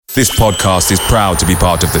This podcast is proud to be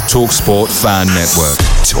part of the TalkSport Fan Network.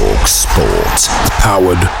 TalkSport.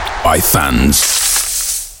 Powered by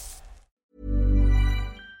fans.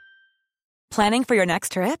 Planning for your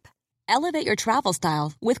next trip? Elevate your travel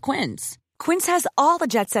style with Quince. Quince has all the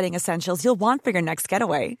jet-setting essentials you'll want for your next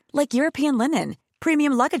getaway, like European linen,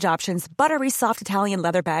 premium luggage options, buttery soft Italian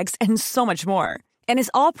leather bags, and so much more. And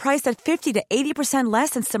is all priced at 50 to 80% less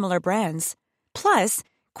than similar brands. Plus,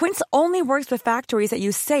 Quince only works with factories that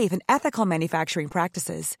use safe and ethical manufacturing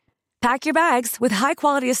practices. Pack your bags with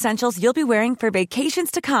high-quality essentials you'll be wearing for vacations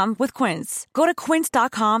to come with Quince. Go to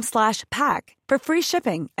quince.com/pack for free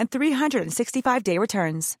shipping and 365-day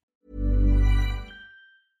returns.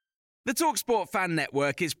 The TalkSport Fan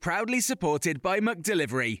Network is proudly supported by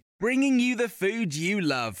McDelivery, bringing you the food you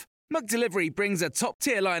love. McDelivery brings a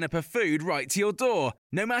top-tier lineup of food right to your door.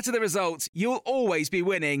 No matter the result, you'll always be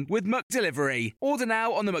winning with McDelivery. Order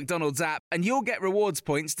now on the McDonald's app and you'll get rewards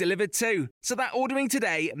points delivered too. So that ordering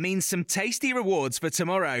today means some tasty rewards for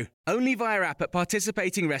tomorrow. Only via app at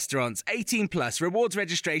participating restaurants. 18 plus. Rewards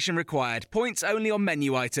registration required. Points only on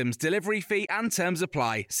menu items. Delivery fee and terms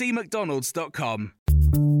apply. See mcdonalds.com.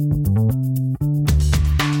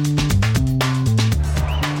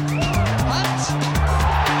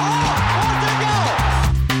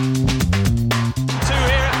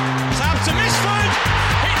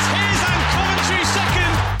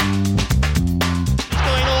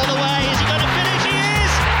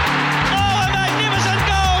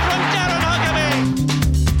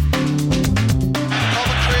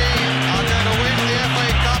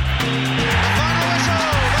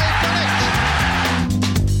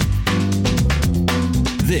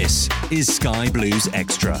 This is Sky Blues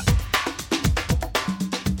Extra.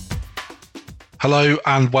 Hello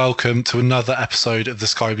and welcome to another episode of the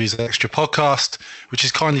Sky Blues Extra podcast, which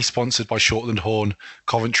is kindly sponsored by Shortland Horn,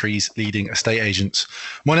 Coventry's leading estate agents.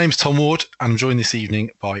 My name's Tom Ward and I'm joined this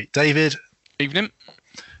evening by David. Evening.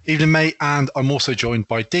 Evening, mate. And I'm also joined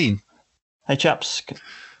by Dean. Hey, chaps.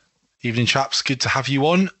 Evening, chaps. Good to have you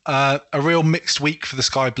on. A real mixed week for the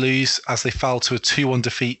Sky Blues as they fell to a 2-1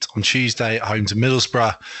 defeat on Tuesday at home to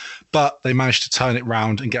Middlesbrough, but they managed to turn it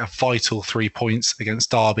round and get a vital 3 points against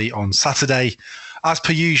Derby on Saturday. As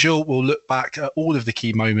per usual, we'll look back at all of the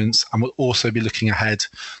key moments and we'll also be looking ahead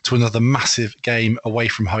to another massive game away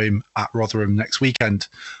from home at Rotherham next weekend.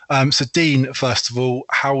 So, Dean, first of all,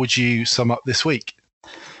 how would you sum up this week?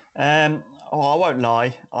 I won't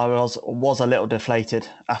lie. I was a little deflated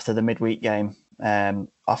after the midweek game.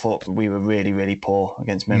 I thought we were really, really poor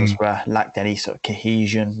against Middlesbrough. Lacked any sort of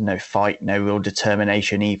cohesion, no fight, no real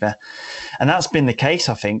determination either. And that's been the case,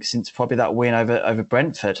 I think, since probably that win over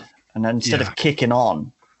Brentford. And then instead of kicking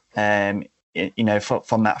on, from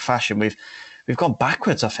that fashion, we've gone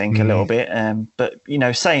backwards, I think, a little bit. But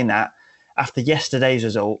saying that, after yesterday's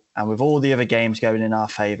result and with all the other games going in our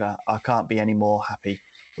favour, I can't be any more happy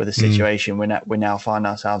with the situation we now find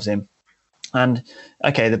ourselves in. And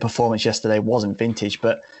okay, the performance yesterday wasn't vintage,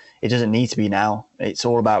 but it doesn't need to be now. It's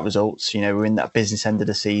all about results. We're in that business end of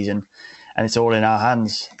the season and it's all in our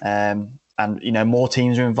hands. And more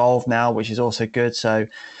teams are involved now, which is also good. So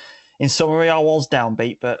in summary, I was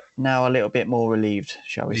downbeat, but now a little bit more relieved,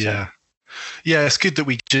 shall we say. Yeah, it's good that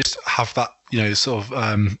we just have that,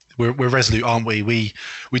 we're resolute, aren't we? We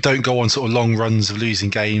don't go on sort of long runs of losing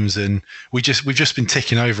games, and we've just been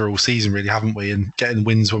ticking over all season, really, haven't we? And getting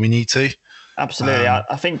wins when we need to. Absolutely.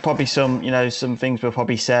 I think probably some things were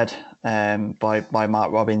probably said by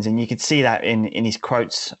Mark Robins, and you could see that in his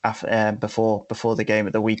quotes before the game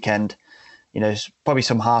at the weekend. Probably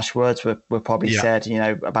some harsh words were probably said,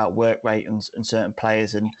 about work rate and certain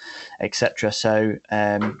players and etc. So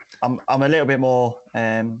I'm a little bit more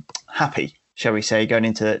happy, shall we say, going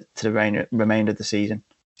into the remainder of the season.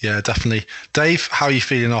 Yeah, definitely. Dave, how are you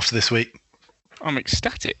feeling after this week? I'm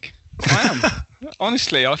ecstatic. I am.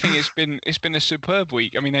 Honestly, I think it's been a superb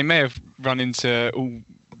week. I mean, they may have run into all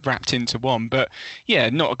wrapped into one, but yeah,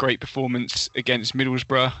 not a great performance against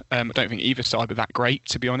Middlesbrough. I don't think either side were that great,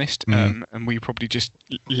 to be honest. And we were probably just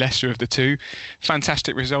lesser of the two.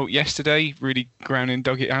 Fantastic result yesterday, really ground and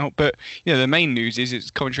dug it out. But the main news is it's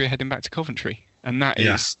Coventry heading back to Coventry, and that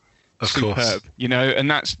is superb. And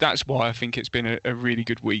that's why I think it's been a really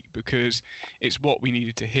good week, because it's what we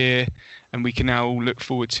needed to hear, and we can now all look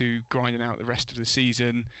forward to grinding out the rest of the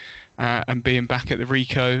season. And being back at the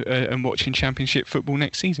Rico and watching Championship football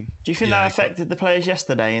next season. Do you think that affected the players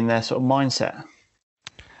yesterday in their sort of mindset?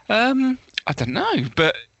 I I don't know,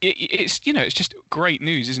 but it's it's just great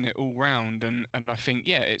news, isn't it, all round? And I think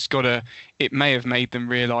it may have made them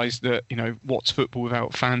realise that what's football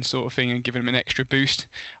without fans sort of thing, and given them an extra boost.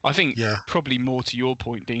 I think probably more to your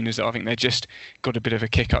point, Dean, is that I think they just got a bit of a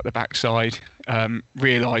kick up the backside,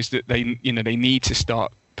 realised that they need to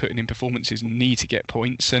start putting in performances and need to get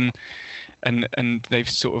points, and they've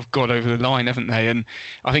sort of got over the line, haven't they? And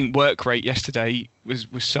I think work rate yesterday was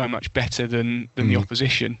so much better than the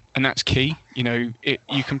opposition, and that's key. You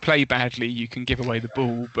can play badly, you can give away the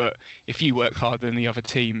ball, but if you work harder than the other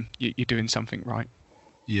team, you're doing something right.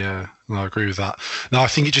 Yeah, I agree with that. No, I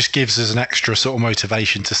think it just gives us an extra sort of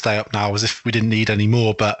motivation to stay up now, as if we didn't need any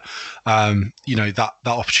more. But that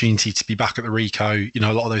opportunity to be back at the Rico,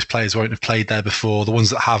 a lot of those players won't have played there before. The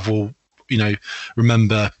ones that have will,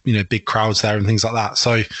 remember, big crowds there and things like that.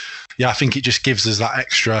 So, yeah, I think it just gives us that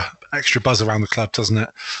extra buzz around the club, doesn't it?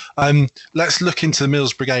 Let's look into the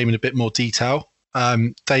Middlesbrough game in a bit more detail.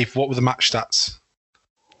 Dave, what were the match stats?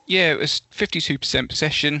 Yeah, it was 52%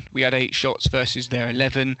 possession. We had 8 shots versus their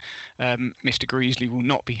 11. Mr. Greasley will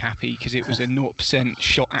not be happy because it was a 0%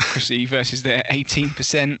 shot accuracy versus their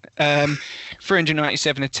 18%.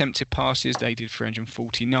 397 attempted passes. They did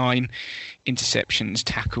 349. Interceptions,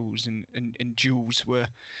 tackles, and duels were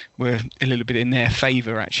a little bit in their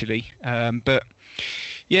favour, actually. But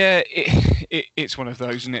yeah, it's one of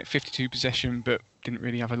those, isn't it? 52 possession, but didn't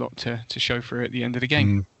really have a lot to show for it at the end of the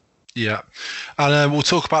game. Yeah, and we'll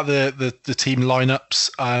talk about the team lineups.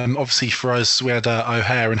 Obviously, for us, we had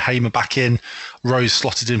O'Hare and Hamer back in. Rose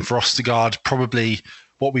slotted in for Ostergaard. Probably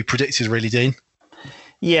what we predicted, really, Dean.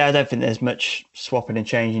 Yeah, I don't think there's much swapping and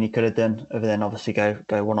changing he could have done, other than obviously go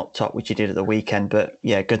one up top, which he did at the weekend. But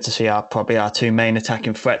yeah, good to see our 2 main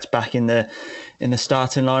attacking threats back in the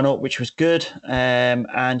starting lineup, which was good.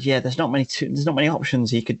 And yeah, there's not many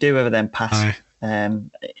options he could do other than pass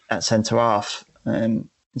at centre half.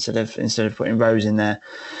 Instead of putting Rose in there,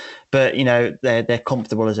 but they're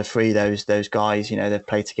comfortable as a free. Those guys, they've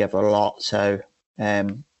played together a lot, so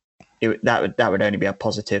that would only be a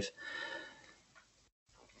positive.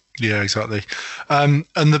 Yeah, exactly. And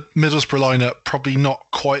the Middlesbrough lineup probably not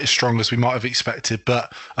quite as strong as we might have expected,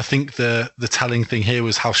 but I think the telling thing here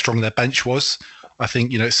was how strong their bench was. I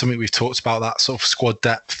think it's something we've talked about, that sort of squad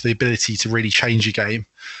depth, the ability to really change a game.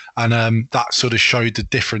 And that sort of showed the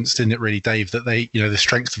difference, didn't it, really, Dave, that they, the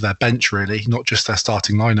strength of their bench, really, not just their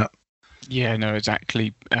starting lineup. Yeah, no,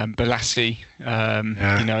 exactly. Balassi,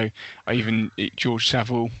 even George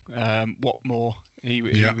Saville, Watmore, he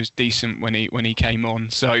was decent when he came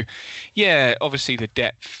on. So, yeah, obviously the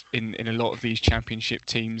depth in a lot of these championship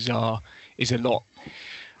teams is a lot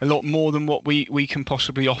more than what we can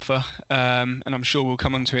possibly offer, and I'm sure we'll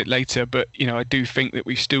come onto it later. But I do think that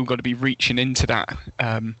we've still got to be reaching into that,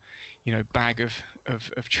 bag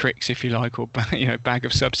of tricks, if you like, or bag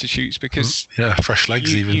of substitutes, because fresh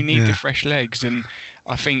legs. You need the fresh legs, and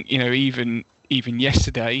I think even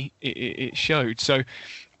yesterday it showed. So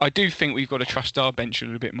I do think we've got to trust our bench a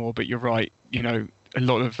little bit more. But you're right, a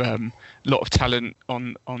lot of talent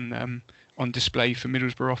on display for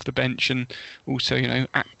Middlesbrough off the bench, and also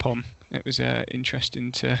Akpom. It was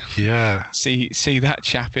interesting to see that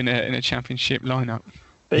chap in a championship lineup.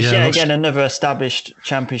 But again, another established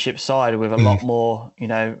championship side with a lot more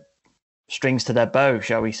strings to their bow,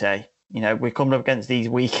 shall we say. We're coming up against these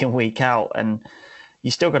week in, week out, and you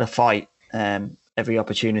still got to fight every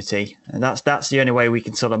opportunity, and that's the only way we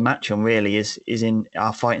can sort of match them, really, is in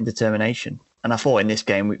our fight and determination. And I thought in this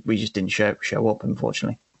game we just didn't show up,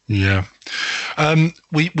 unfortunately. Yeah.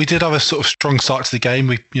 We did have a sort of strong start to the game.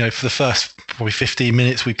 We, for the first probably 15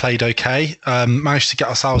 minutes, we played okay. Managed to get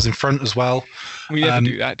ourselves in front as well. We never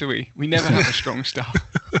do that, do we? We never have a strong start.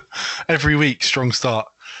 Every week, strong start.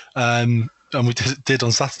 And we did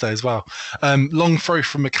on Saturday as well. Long throw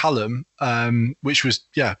from McCallum, which was,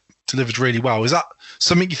 delivered really well. Is that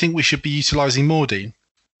something you think we should be utilising more, Dean?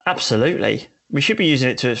 Absolutely. We should be using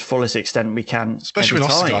it to its fullest extent we can. Especially when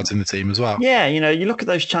Ostergaard's in the team as well. Yeah, you look at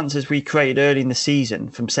those chances we created early in the season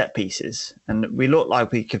from set pieces, and we looked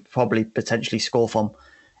like we could probably potentially score from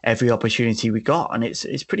every opportunity we got, and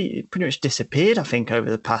it's pretty much disappeared, I think, over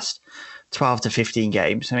the past 12 to 15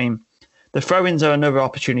 games. I mean, the throw-ins are another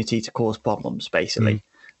opportunity to cause problems, basically.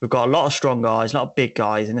 We've got a lot of strong guys, a lot of big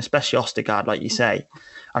guys, and especially Ostergaard, like you say.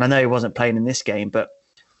 And I know he wasn't playing in this game, but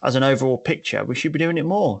as an overall picture, we should be doing it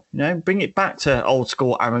more. Bring it back to old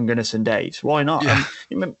school Aaron Gunnarsson days. Why not? Yeah.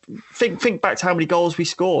 Think back to how many goals we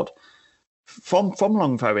scored from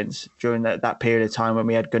long throw-ins during that period of time when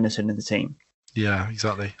we had Gunnarsson in the team. Yeah,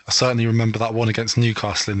 exactly. I certainly remember that one against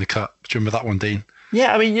Newcastle in the Cup. Do you remember that one, Dean?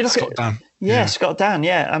 Yeah, I mean, you look Scott at Dan. Scott Dan.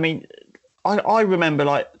 Yeah, I mean, I remember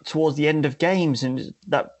like towards the end of games and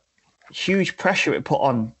that huge pressure it put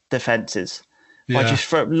on defences by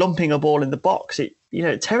just lumping a ball in the box. It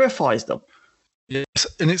terrifies them. Yes,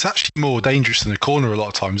 and it's actually more dangerous than a corner a lot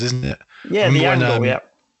of times, isn't it? Yeah, the angle.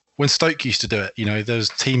 When Stoke used to do it, there was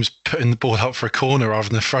teams putting the ball out for a corner rather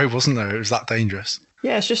than a throw, wasn't there? It was that dangerous.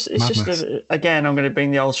 Yeah, it's just again, I'm going to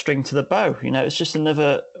bring the old string to the bow. It's just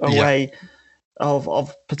another way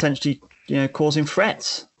of potentially causing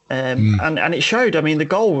threats. And it showed. I mean, the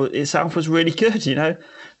goal itself was really good.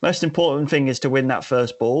 Most important thing is to win that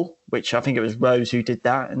first ball, which I think it was Rose who did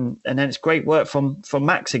that, and then it's great work from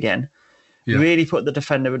Max again. Yeah. Really put the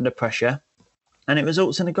defender under pressure, and it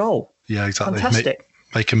results in a goal. Yeah, exactly. Fantastic.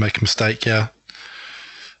 Make a mistake. Yeah.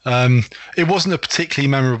 It wasn't a particularly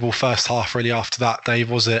memorable first half, really. After that, Dave,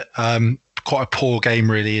 was it? Quite a poor game,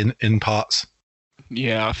 really, in parts.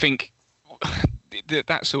 Yeah, I think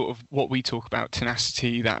that sort of what we talk about,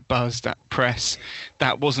 tenacity, that buzz, that press,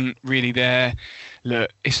 that wasn't really there.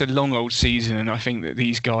 Look, it's a long old season, and I think that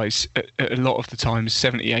these guys, a lot of the times,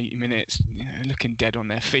 70, 80 minutes, looking dead on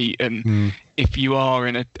their feet. And if you are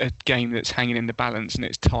in a game that's hanging in the balance and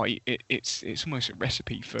it's tight, it's almost a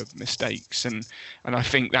recipe for mistakes. And I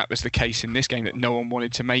think that was the case in this game, that no one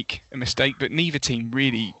wanted to make a mistake, but neither team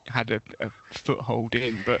really had a foothold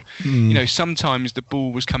in. But sometimes the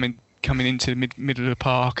ball was coming into the middle of the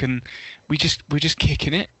park, and we're just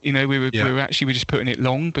kicking it. We were just putting it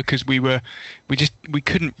long because we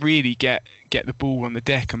couldn't really get the ball on the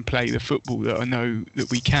deck and play the football that I know that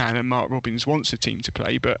we can, and Mark Robins wants the team to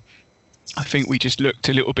play. But I think we just looked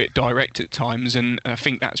a little bit direct at times, and I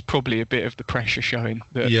think that's probably a bit of the pressure showing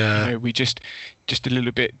that we just a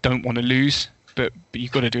little bit don't want to lose, but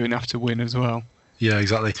you've got to do enough to win as well. Yeah,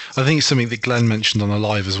 exactly. I think it's something that Glenn mentioned on the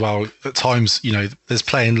live as well. At times, there's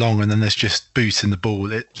playing long and then there's just booting the ball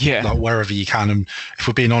like wherever you can. And if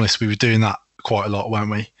we're being honest, we were doing that quite a lot,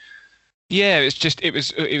 weren't we? Yeah, it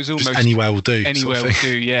was almost just anywhere will do. Anywhere will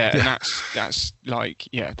do, yeah. And that's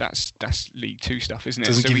League Two stuff, isn't it?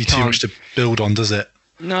 Doesn't give you too much to build on, does it?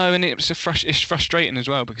 No, and it's frustrating as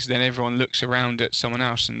well, because then everyone looks around at someone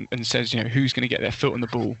else and says, who's going to get their foot on the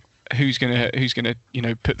ball, who's going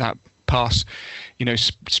to put that pass,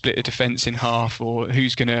 split a defence in half, or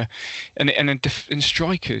who's gonna and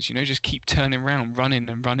strikers, just keep turning around,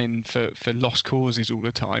 running for lost causes all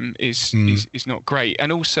the time is not great.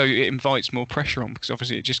 And also it invites more pressure on, because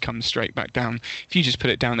obviously it just comes straight back down. If you just put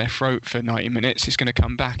it down their throat for 90 minutes, it's going to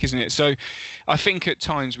come back, isn't it? So I think at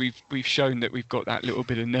times we've shown that we've got that little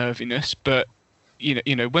bit of nerviness, but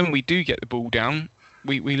when we do get the ball down,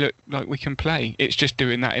 we look like we can play. It's just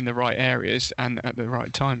doing that in the right areas and at the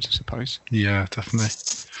right times, I suppose. Yeah, definitely.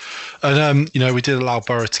 And we did allow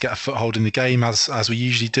Borough to get a foothold in the game as we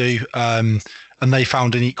usually do, and they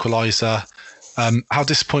found an equaliser. How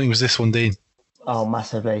disappointing was this one, Dean? Oh,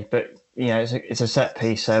 massively. But it's a set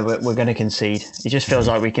piece, so we're going to concede. It just feels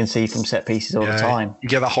like we concede from set pieces all the time. You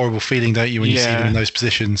get that horrible feeling, don't you, when you see them in those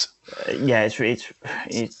positions? Yeah,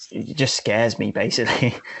 it just scares me,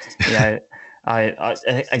 basically. I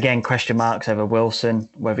again question marks over Wilson,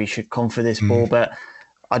 whether he should come for this ball, but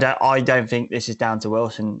I don't think this is down to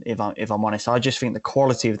Wilson. If I'm honest, I just think the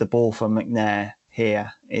quality of the ball from McNair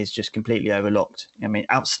here is just completely overlooked. I mean,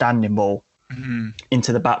 outstanding ball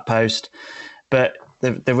into the back post, but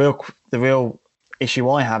the real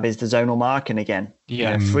issue I have is the zonal marking again.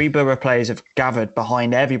 Yeah, three Borough players have gathered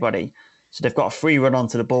behind everybody, so they've got a free run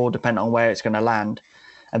onto the ball depending on where it's going to land.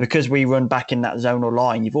 And because we run back in that zonal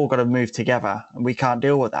line, you've all got to move together, and we can't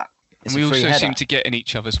deal with that. And we also seem to get in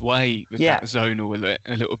each other's way with that zonal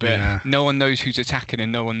a little bit. Yeah. No one knows who's attacking, and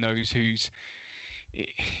no one knows who's.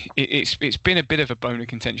 It's been a bit of a bone of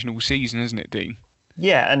contention all season, hasn't it, Dean?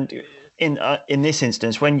 Yeah, and in this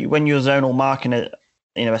instance, when you're zonal marking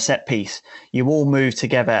a set piece, you all move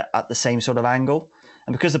together at the same sort of angle,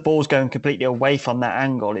 and because the ball's going completely away from that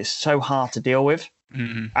angle, it's so hard to deal with,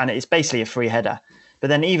 and it's basically a free header. But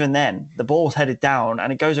then even then, the ball's headed down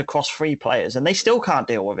and it goes across three players and they still can't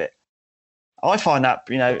deal with it. I find that,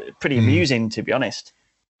 pretty amusing, to be honest,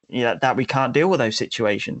 that we can't deal with those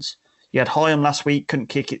situations. You had Hyam last week, couldn't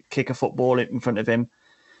kick a football in front of him.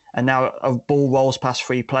 And now a ball rolls past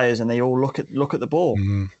three players and they all look at the ball.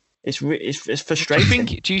 It's frustrating.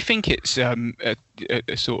 Do you think it's a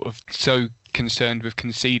sort of so concerned with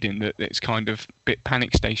conceding that it's kind of bit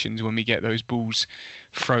panic stations when we get those balls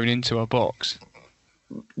thrown into our box?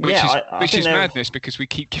 Which is madness, because we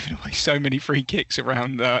keep giving away so many free kicks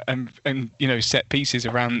around and set pieces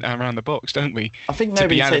around the box, don't we? I think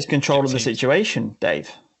nobody takes control of the situation,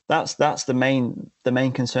 Dave. That's the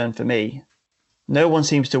main concern for me. No one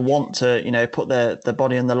seems to want to put their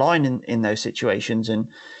body on the line in those situations, and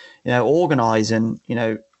organise, and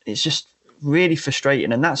it's just really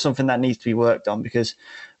frustrating, and that's something that needs to be worked on, because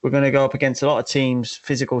we're going to go up against a lot of teams,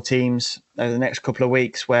 physical teams, over the next couple of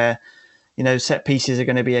weeks where set pieces are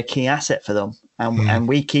going to be a key asset for them, and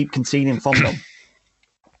we keep conceding from them.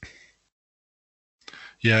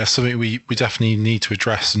 Yeah, something we definitely need to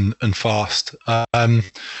address and fast.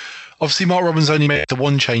 Obviously, Mark Robins only made the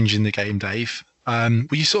one change in the game, Dave. Were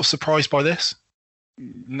you sort of surprised by this?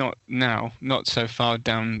 Not now, not so far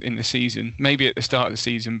down in the season. Maybe at the start of the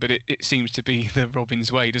season, but it seems to be the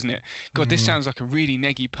Robins way, doesn't it? God, this sounds like a really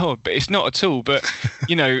neggy pod, but it's not at all. But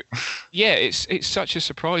it's such a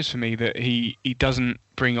surprise for me that he doesn't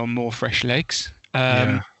bring on more fresh legs.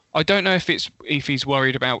 I don't know if he's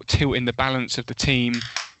worried about tilting the balance of the team.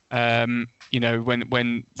 When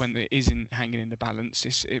it isn't hanging in the balance,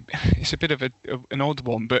 it's a bit of an odd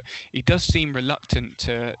one. But he does seem reluctant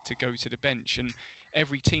to go to the bench, and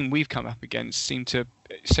every team we've come up against seem to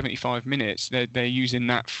 75 minutes they're using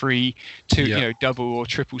that free to double or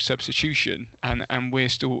triple substitution, and we're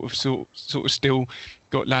still sort of still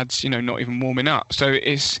got lads not even warming up. So it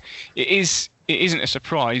isn't a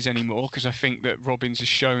surprise anymore, because I think that Robins has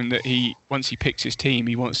shown that once he picks his team,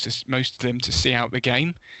 he wants most of them to see out the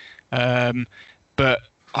game. But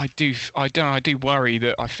I do worry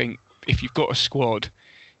that I think if you've got a squad,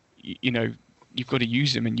 you've got to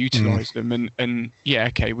use them and utilise them. And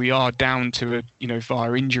we are down to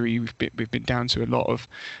via injury. We've been down to a lot of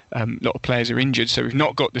players are injured, so we've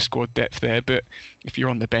not got the squad depth there. But if you're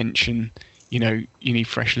on the bench and you need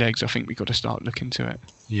fresh legs, I think we've got to start looking to it.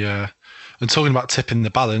 Yeah. And talking about tipping the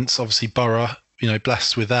balance, obviously Borough,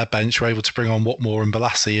 blessed with their bench, were able to bring on Watmore and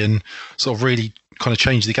Balassi and sort of really kind of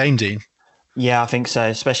change the game, Dean. Yeah, I think so.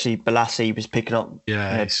 Especially Balassi was picking up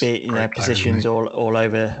positions all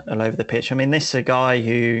over the pitch. I mean, this is a guy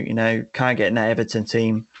who can't get in that Everton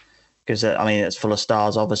team because it's full of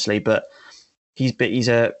stars, obviously, but he's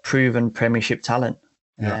a proven Premiership talent.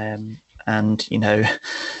 Yeah. And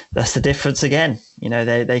that's the difference again.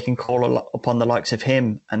 They can call upon the likes of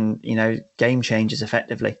him and game changers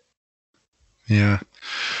effectively. Yeah,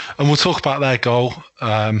 and we'll talk about their goal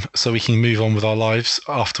so we can move on with our lives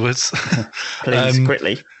afterwards. Please,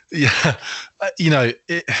 quickly. Yeah,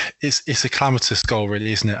 it's a calamitous goal,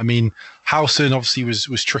 really, isn't it? I mean, Howson obviously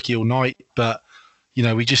was tricky all night, but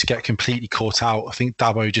we just get completely caught out. I think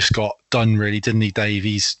Dabo just got done, really, didn't he, Dave?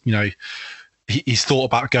 He's he's thought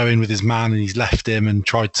about going with his man and he's left him and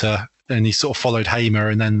he sort of followed Hamer,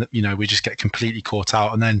 and then we just get completely caught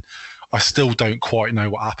out, and then I still don't quite know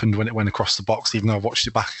what happened when it went across the box, even though I've watched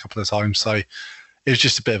it back a couple of times. So it was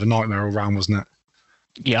just a bit of a nightmare all round, wasn't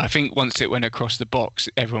it? Yeah, I think once it went across the box,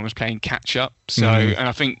 everyone was playing catch up. So, and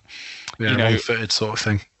I think one-footed sort of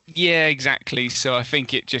thing. Yeah, exactly. So I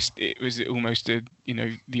think it was almost the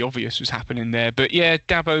obvious was happening there. But yeah,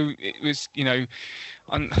 Dabo, it was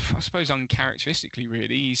I suppose uncharacteristically,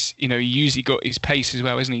 really. He's he usually got his pace as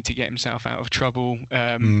well, isn't he, to get himself out of trouble.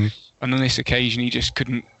 And on this occasion, he just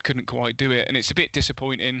couldn't quite do it, and it's a bit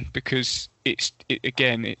disappointing because it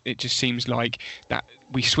just seems like that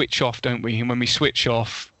we switch off, don't we? And when we switch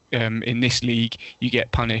off in this league, you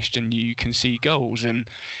get punished and you can see goals, and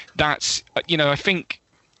that's I think.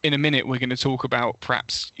 In a minute, we're going to talk about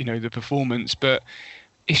perhaps, the performance, but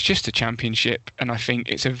it's just a championship. And I think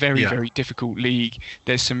it's a very, very difficult league.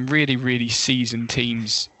 There's some really, really seasoned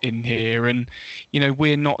teams in here. And,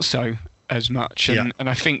 we're not so as much. And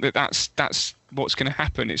I think that's what's going to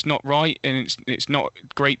happen. It's not right. And it's not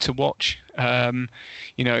great to watch,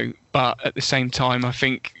 but at the same time, I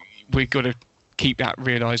think we've got to keep that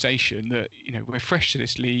realization that we're fresh to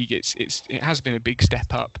this league. It has been a big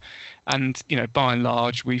step up, and by and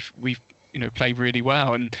large we've played really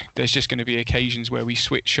well, and there's just going to be occasions where we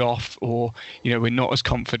switch off or we're not as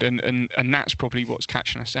confident, and that's probably what's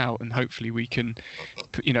catching us out, and hopefully we can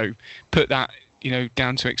put that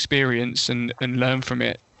down to experience and learn from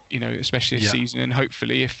it, especially this season, and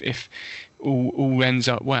hopefully if all ends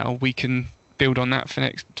up well, we can build on that for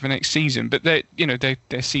next season. But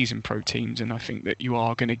they're season pro teams, and I think that you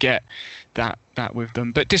are going to get that with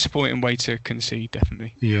them. But disappointing way to concede,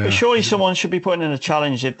 definitely. Yeah. But surely someone should be putting in a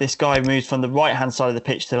challenge if this guy moves from the right hand side of the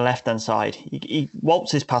pitch to the left hand side. He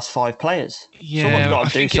waltzes past 5 players. Yeah, someone's got to I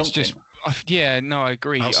think do it's something. I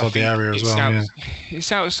agree. Outside the area as well.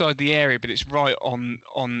 It's outside the area, but it's right on.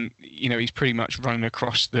 He's pretty much running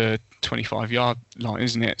across the 25-yard line,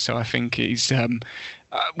 isn't it? So I think he's.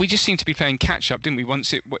 We just seem to be playing catch up, didn't we?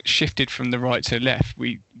 Once it shifted from the right to left,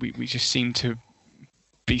 we just seemed to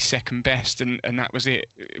be second best, and that was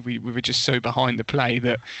it. We were just so behind the play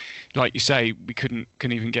that, like you say, we couldn't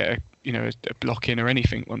even get a block in or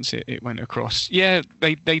anything once it went across. Yeah,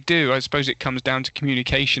 they do. I suppose it comes down to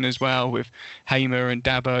communication as well with Hamer and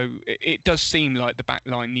Dabo. It does seem like the back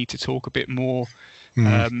line need to talk a bit more.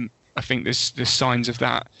 I think there's signs of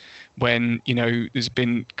that when, there's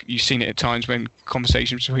been, you've seen it at times when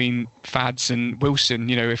conversations between Fads and Wilson,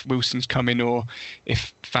 if Wilson's coming or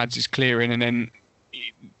if Fads is clearing, and then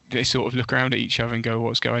they sort of look around at each other and go,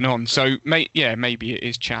 what's going on? So, maybe it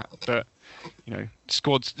is chat, but, the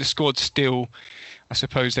squad's still, I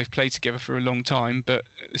suppose they've played together for a long time, but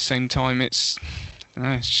at the same time, it's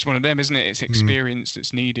just one of them, isn't it? It's experience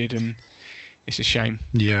that's needed, and it's a shame.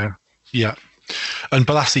 Yeah. And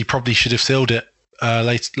Balassi probably should have sealed it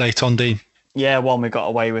late on, Dean. Yeah, one we got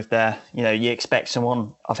away with there. You expect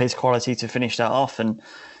someone of his quality to finish that off, and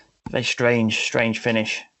very strange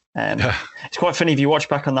finish. It's quite funny if you watch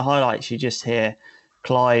back on the highlights. You just hear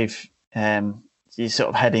Clive. He's sort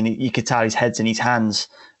of heading. You could tell his head's in his hands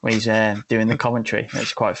when he's doing the commentary.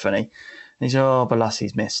 It's quite funny. And he's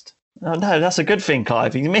Balassi's missed. Oh, no, that's a good thing,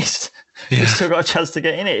 Clive. He's missed. Yeah. He's still got a chance to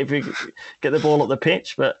get in it if we get the ball up the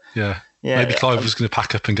pitch. But yeah. Maybe Clive was going to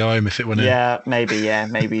pack up and go home if it went in. Yeah,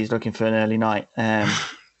 maybe he's looking for an early night.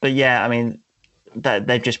 But yeah, I mean,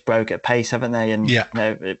 they've just broke at pace, haven't they? And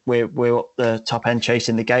we're up the top end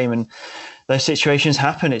chasing the game, and those situations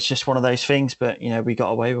happen. It's just one of those things. But we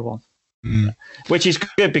got away with one, which is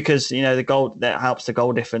good because the goal that helps the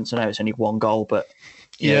goal difference. I know it's only one goal, but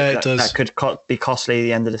it does. That could be costly at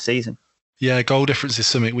the end of the season. Yeah, goal difference is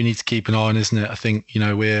something we need to keep an eye on, isn't it? I think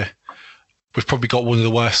we've probably got one of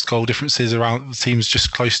the worst goal differences around the teams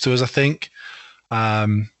just close to us, I think.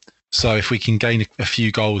 So if we can gain a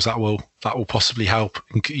few goals, that will possibly help.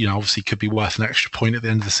 And, obviously could be worth an extra point at the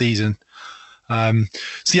end of the season.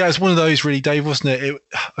 It's one of those really, Dave, wasn't it?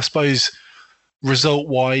 I suppose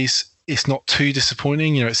result-wise, it's not too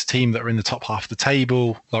disappointing. It's a team that are in the top half of the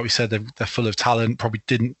table. Like we said, they're full of talent. Probably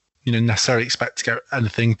didn't necessarily expect to get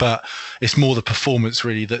anything, but it's more the performance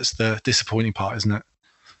really that's the disappointing part, isn't it?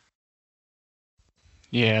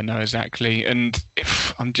 Yeah, no, exactly. And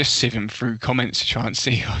I'm just sieving through comments to try and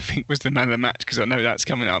see who I think was the man of the match, because I know that's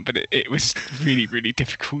coming up, but it was really, really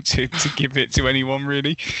difficult to give it to anyone,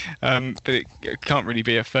 really. But it can't really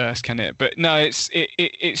be a first, can it? But no, it's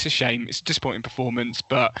a shame. It's a disappointing performance,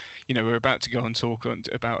 but, we're about to go and talk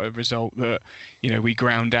about a result that, we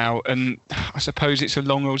ground out. And I suppose it's a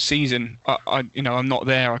long old season. I'm not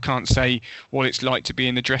there. I can't say what it's like to be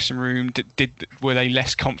in the dressing room. Were they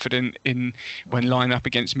less confident when line up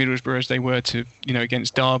against Middlesbrough as they were to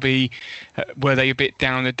against Derby? Were they a bit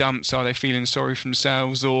down the dumps? Are they feeling sorry for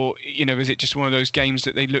themselves, or is it just one of those games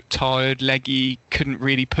that they looked tired, leggy, couldn't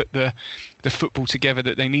really put the football together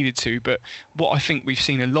that they needed to? But what I think we've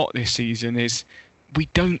seen a lot this season is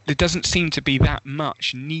there doesn't seem to be that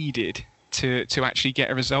much needed to actually get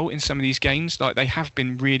a result in some of these games. Like, they have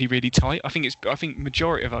been really, really tight. I think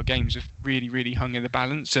majority of our games have really, really hung in the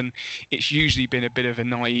balance, and it's usually been a bit of a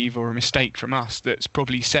naive or a mistake from us that's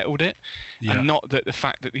probably settled it, and not that the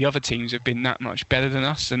fact that the other teams have been that much better than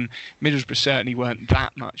us. And Middlesbrough certainly weren't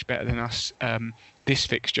that much better than us this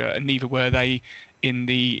fixture, and neither were they in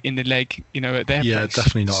the leg, at their place. Yeah,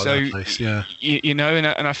 definitely not at their place. Yeah,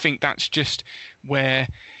 and I think that's just where,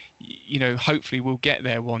 hopefully we'll get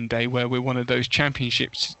there one day, where we're one of those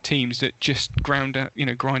championship teams that just grind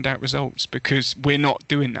out results, because we're not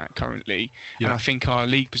doing that currently. Yeah. And I think our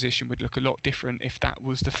league position would look a lot different if that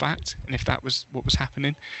was the fact, and if that was what was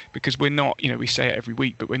happening, because we're not, we say it every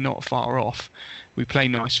week, but we're not far off. We play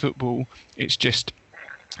nice football. It's just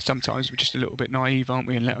sometimes we're just a little bit naive, aren't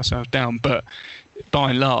we, and let ourselves down. But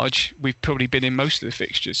by and large, we've probably been in most of the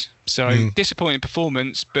fixtures. So disappointing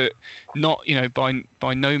performance, but not,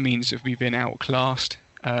 by no means have we been outclassed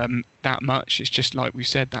that much. It's just like we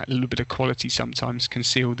said, that little bit of quality sometimes can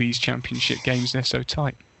seal these championship games. They're so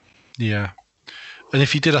tight. Yeah. And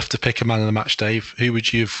if you did have to pick a man of the match, Dave, who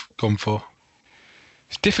would you have gone for?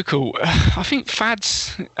 It's difficult. I think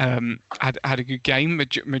Fads had a good game,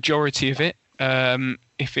 majority of it.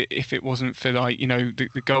 If it wasn't for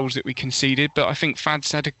the goals that we conceded, but I think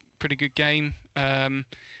Fads had a pretty good game.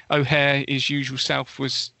 O'Hare, his usual self,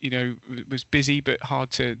 was busy but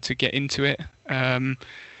hard to get into it.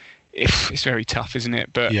 It's very tough, isn't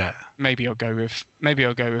it? But maybe I'll go with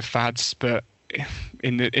Fads. But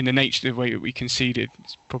in the nature of the way that we conceded,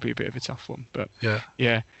 it's probably a bit of a tough one. But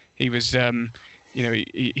he was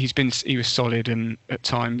he was solid, and at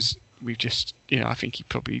times we've just I think he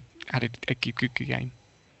probably had a good game.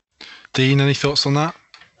 Dean, any thoughts on that?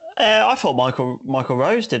 I thought Michael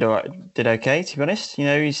Rose did okay, to be honest. He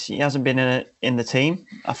hasn't been in the team.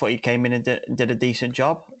 I thought he came in and did a decent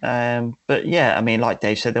job. But yeah, I mean, like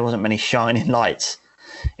Dave said, there wasn't many shining lights.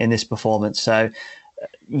 in this performance. So,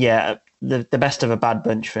 yeah, the best of a bad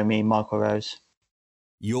bunch for me, Michael Rose.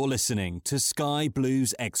 You're listening to Sky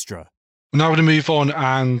Blues Extra. Now we're going to move on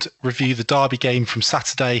and review the Derby game from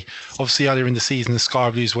Saturday. Obviously, earlier in the season, the Sky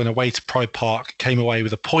Blues went away to Pride Park, came away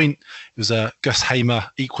with a point. It was a Gus Hamer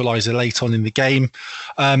equaliser late on in the game.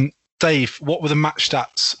 Dave, what were the match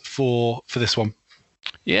stats for this one?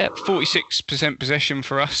 Yeah, 46% possession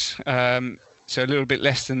for us. So a little bit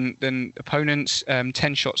less than opponents.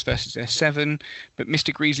 10 shots versus their 7. But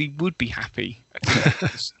Mr. Greasy would be happy.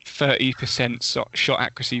 30% shot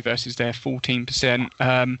accuracy versus their 14%.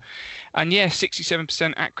 And yeah,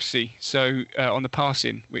 67% accuracy. So on the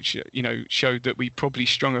passing, which showed that we probably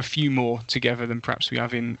strung a few more together than perhaps we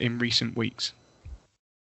have in recent weeks.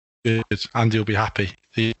 Good. Andy will be happy.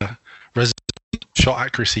 The resident shot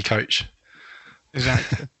accuracy coach.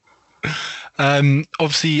 Exactly.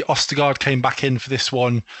 Obviously, Ostergaard came back in for this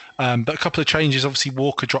one, but a couple of changes. Obviously,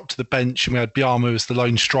 Walker dropped to the bench, and we had Biamo as the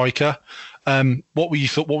lone striker. What were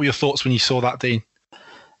your thoughts when you saw that, Dean?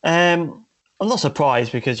 I'm not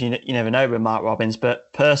surprised because you never know with Mark Robins,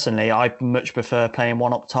 but personally, I much prefer playing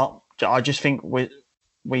one up top. I just think we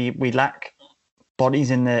lack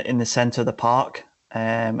bodies in the centre of the park,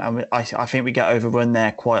 and I think we get overrun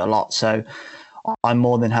there quite a lot. So I'm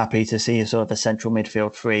more than happy to see a sort of a central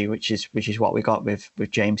midfield three, which is what we got with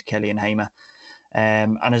James, Kelly and Hamer.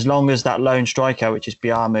 And as long as that lone striker, which is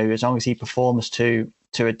Biamu, as long as he performs to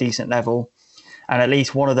a decent level, and at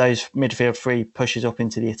least one of those midfield three pushes up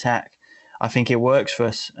into the attack, I think it works for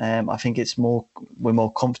us. I think we're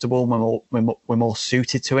more comfortable, we're more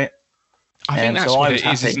suited to it. I think that's what it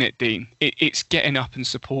is, isn't it, Dean? It's getting up and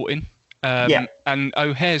supporting. And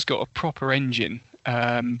O'Hare's got a proper engine.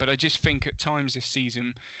 But I just think at times this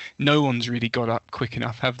season, no one's really got up quick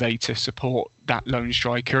enough, have they, to support that lone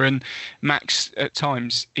striker? And Max, at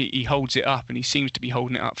times, he holds it up, and he seems to be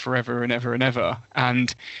holding it up forever and ever and ever.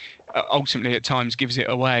 And ultimately, at times, gives it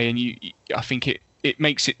away. And I think it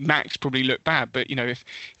makes Max probably look bad. But, if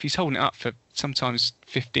he's holding it up for sometimes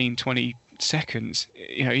 15, 20 seconds,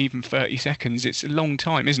 even 30 seconds, it's a long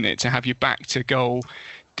time, isn't it, to have your back to goal,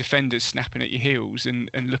 defenders snapping at your heels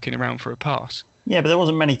and looking around for a pass. Yeah, but there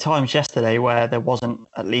wasn't many times yesterday where there wasn't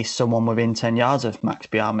at least someone within 10 yards of Max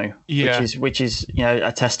Biamu, which is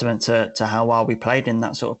a testament to how well we played in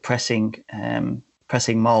that sort of pressing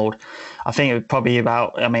mould. I think it was probably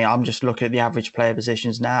I'm just looking at the average player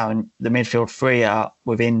positions now, and the midfield three are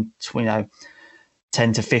within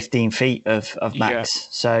 10 to 15 feet of Max. Yeah.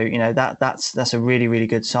 So that's a really, really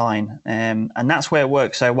good sign, and that's where it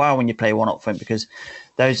works so well when you play one up front, because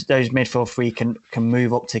those midfield three can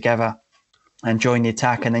move up together and join the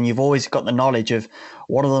attack, and then you've always got the knowledge of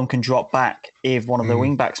one of them can drop back if one of the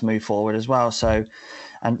wing backs move forward as well. So,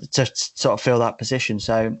 and to sort of fill that position.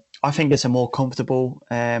 So I think it's a more comfortable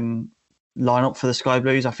lineup for the Sky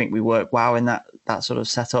Blues. I think we work well in that sort of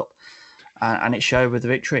setup, and it showed with the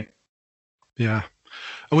victory. Yeah,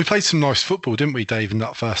 and we played some nice football, didn't we, Dave? In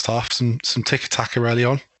that first half, some tiki-taka early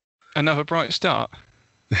on. Another bright start.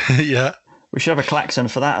 Yeah. We should have a klaxon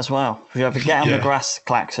for that as well. We have a get on the grass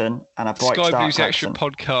klaxon and a bright Sky start Blues klaxon. Extra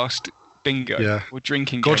podcast bingo. Yeah. Or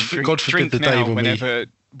drinking God game. forbid drink the now day when whenever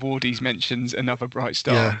Wardies mentions another bright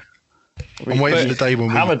start. Yeah. I'm waiting for the day when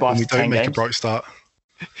we don't make a bright start.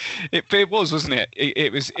 It was, wasn't it?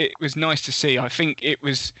 It was nice to see. I think it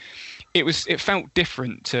felt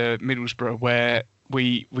different to Middlesbrough, where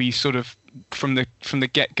we sort of from the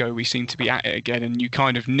get-go we seemed to be at it again, and you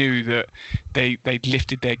kind of knew that they'd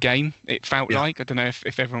lifted their game. It felt like, I don't know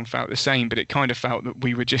if everyone felt the same, but it kind of felt that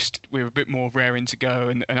we were a bit more raring to go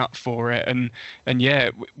and up for it, and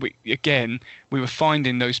we were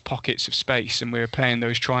finding those pockets of space, and we were playing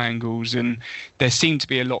those triangles, and there seemed to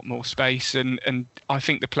be a lot more space, and I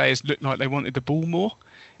think the players looked like they wanted the ball more.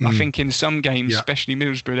 I think in some games, especially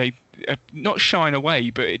Middlesbrough, they not shying away,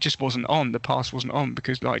 but it just wasn't on. The pass wasn't on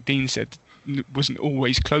because, like Dean said, wasn't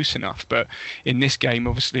always close enough. But in this game,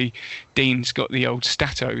 obviously, Dean's got the old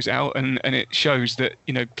statos out, and it shows that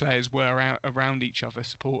players were around each other,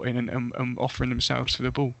 supporting and offering themselves for the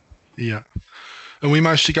ball. Yeah, and we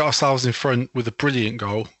managed to get ourselves in front with a brilliant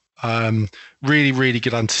goal. Really, really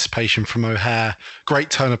good anticipation from O'Hare. Great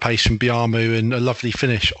turn of pace from Biamu, and a lovely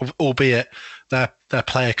finish, albeit their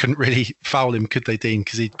player couldn't really foul him, could they, Dean?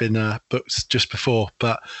 Because he'd been booked just before.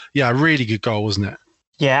 But yeah, a really good goal, wasn't it?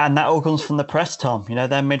 Yeah, and that all comes from the press, Tom. Their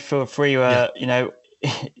midfield three were,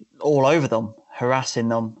 all over them, harassing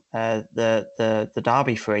them. The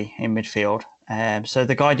Derby three in midfield. So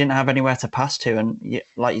the guy didn't have anywhere to pass to, and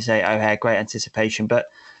like you say, O'Hare, great anticipation. But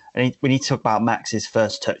And we need to talk about Max's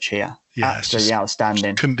first touch here. Yeah, absolutely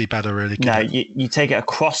outstanding. Couldn't be better, really. No, you take it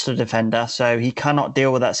across the defender, so he cannot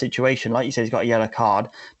deal with that situation. Like you said, he's got a yellow card,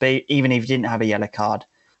 but even if he didn't have a yellow card,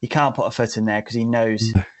 he can't put a foot in there because he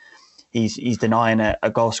knows he's denying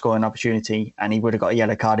a goal scoring opportunity, and he would have got a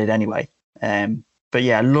yellow carded anyway. But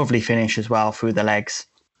yeah, lovely finish as well through the legs.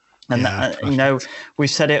 And we've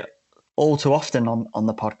said it all too often on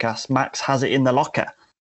the podcast. Max has it in the locker.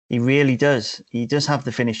 He really does. He does have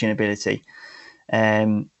the finishing ability.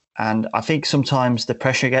 And I think sometimes the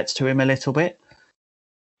pressure gets to him a little bit.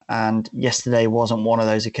 And yesterday wasn't one of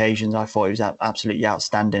those occasions. I thought he was absolutely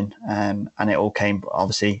outstanding. And it all came,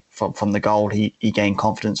 obviously, from the goal. He gained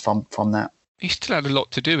confidence from that. He still had a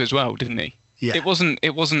lot to do as well, didn't he? Yeah. It wasn't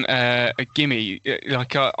a gimme.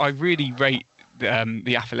 Like I really rate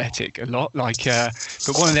the Athletic a lot. Like,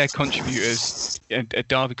 but one of their contributors, a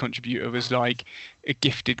Derby contributor, was like a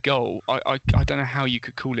gifted goal. I don't know how you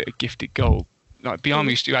could call it a gifted goal. Like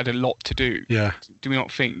Biamou still had a lot to do. Yeah. Do we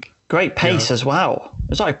not think? Great pace as well. It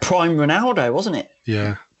was like prime Ronaldo, wasn't it?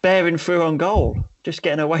 Yeah. Bearing through on goal, just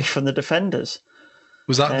getting away from the defenders.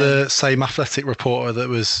 Was that the same Athletic reporter that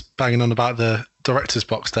was banging on about the director's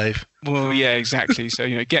box, Dave? Well, yeah, exactly.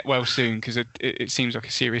 So, get well soon, because it seems like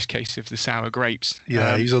a serious case of the sour grapes.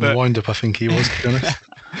 Yeah, he was on the wind-up, I think he was, to be honest.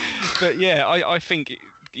 But yeah, I think,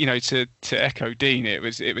 to echo Dean, it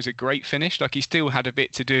was a great finish. Like, he still had a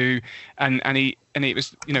bit to do, and it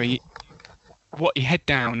was, he head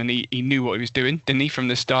down, and he knew what he was doing, didn't he, from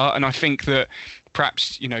the start? And I think that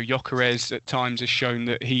perhaps, Gyökeres at times has shown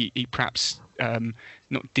that he perhaps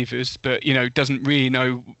not divers, but doesn't really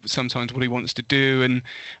know sometimes what he wants to do. And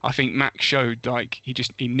I think Max showed like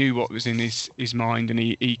he knew what was in his mind, and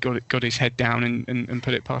he got his head down and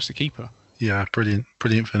put it past the keeper. Yeah, brilliant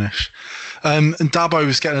finish. And Dabo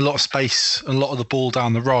was getting a lot of space and a lot of the ball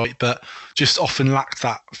down the right, but just often lacked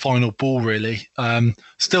that final ball, really.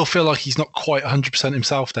 Still feel like he's not quite 100%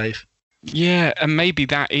 himself, Dave. Yeah, and maybe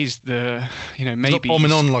that is maybe he's not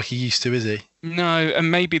bombing on like he used to, is he? No,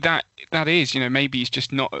 and maybe that is, maybe he's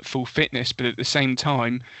just not at full fitness, but at the same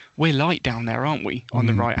time, we're light down there, aren't we, on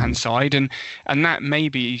the right-hand side? And that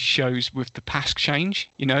maybe shows with the pass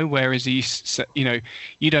change, whereas he's,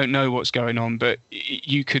 you don't know what's going on, but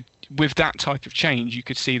you could, with that type of change, you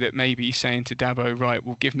could see that maybe he's saying to Dabo, right,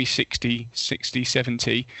 well, give me 60,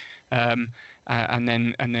 70, and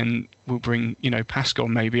then we'll bring Pascal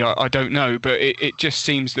maybe. I don't know, but it just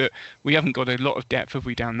seems that we haven't got a lot of depth, have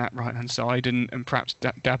we, down that right hand side, and perhaps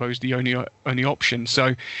Dabo's the only option.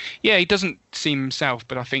 So yeah, he doesn't seem himself,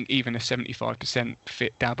 but I think even a 75%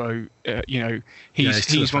 fit Dabo,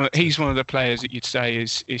 he's one of the players that you'd say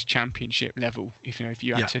is championship level if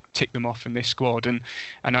you had to tick them off in this squad, and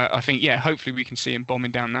I think hopefully we can see him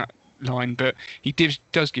bombing down that line, but he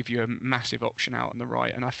does give you a massive option out on the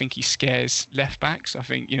right, and I think he scares left backs. I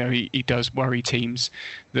think he does worry teams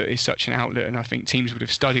that is such an outlet, and I think teams would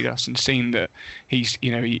have studied us and seen that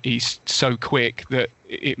he's so quick that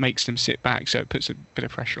it makes them sit back, so it puts a bit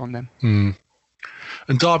of pressure on them.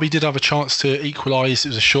 And Derby did have a chance to equalise. It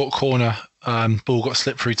was a short corner, ball got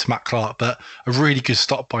slipped through to Matt Clark, but a really good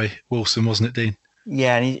stop by Wilson, wasn't it, Dean?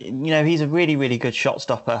 Yeah, and he's a really, really good shot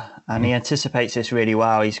stopper, and he anticipates this really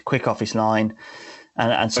well. He's quick off his line,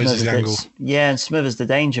 and smothers the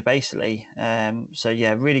danger basically. So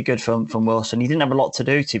yeah, really good from Wilson. He didn't have a lot to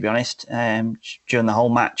do, to be honest, during the whole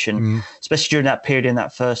match, and especially during that period in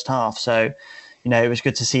that first half. So it was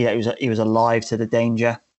good to see that he was alive to the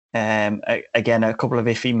danger. Again, a couple of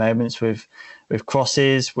iffy moments with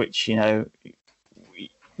crosses, which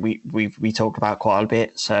we talked about quite a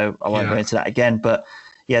bit, so I won't go into that again. But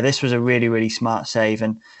yeah, this was a really, really smart save,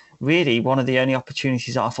 and really one of the only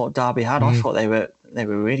opportunities that I thought Derby had. I thought they were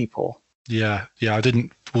really poor. Yeah, I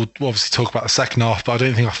didn't. We'll obviously talk about the second half, but I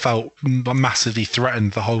don't think I felt massively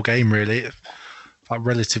threatened the whole game. Really, I felt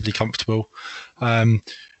relatively comfortable.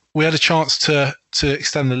 We had a chance to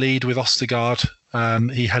extend the lead with Ostergaard.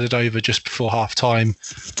 He headed over just before half time.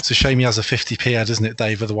 It's a shame he has a 50p head, isn't it,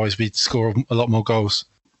 Dave? Otherwise, we'd score a lot more goals.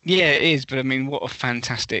 Yeah, it is, but I mean, what a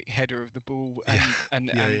fantastic header of the ball, and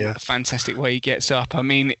a fantastic way he gets up. I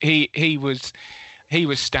mean, he was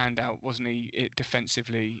standout, wasn't he?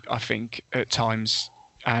 Defensively, I think at times,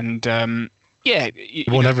 and Yeah, he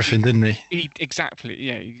won everything, didn't he? Exactly.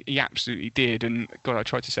 Yeah, he absolutely did. And God, I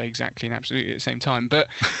tried to say exactly and absolutely at the same time. But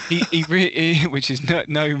he really, which is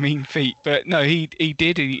no mean feat. But no, he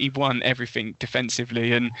did. He won everything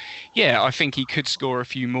defensively, and yeah, I think he could score a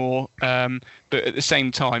few more. But at the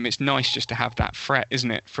same time, it's nice just to have that threat, isn't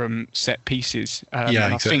it, from set pieces? And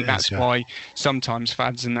I think that's why sometimes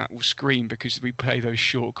fans and that will scream, because we play those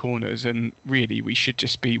short corners, and really we should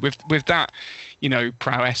just be with that,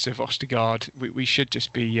 prowess of Ostergaard. We should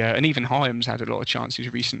just be, and even Hyams had a lot of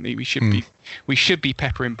chances recently. We should be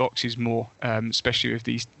peppering boxes more, especially with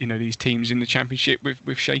these teams in the Championship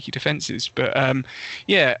with shaky defences. But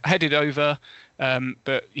headed over.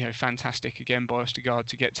 But fantastic again by Ostergaard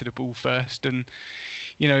to get to the ball first, and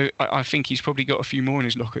I think he's probably got a few more in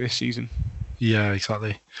his locker this season. Yeah,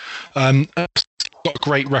 exactly. Got a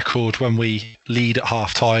great record when we lead at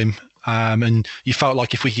half time. And you felt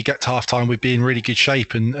like if we could get to half time, we'd be in really good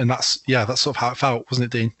shape, and that's sort of how it felt, wasn't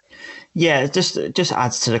it, Dean? Yeah, it just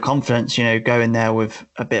adds to the confidence, going there with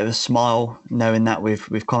a bit of a smile, knowing that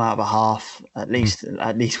we've come out of a half at least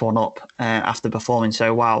one up after performing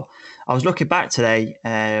so well. I was looking back today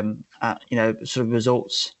at sort of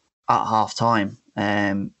results at half time,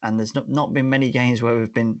 and there's not been many games where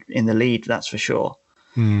we've been in the lead, that's for sure.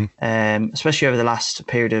 Especially over the last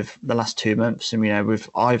 2 months, and we've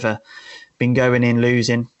either been going in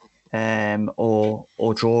losing or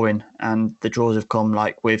drawing, and the draws have come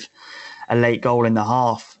like with a late goal in the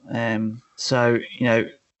half. So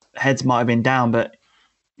heads might have been down, but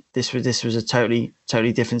this was a totally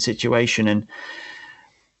different situation, and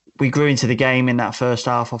we grew into the game in that first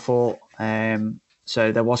half, I thought.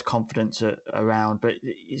 So there was confidence around, but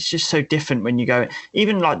it's just so different when you go.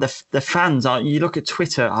 Even like the fans are. You look at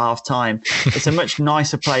Twitter at half time. It's a much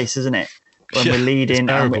nicer place, isn't it? When we're leading,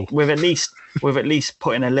 and we've at least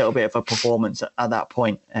put in a little bit of a performance at that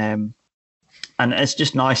point. And it's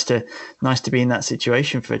just nice to be in that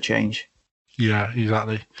situation for a change. Yeah,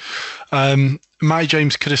 exactly. Matty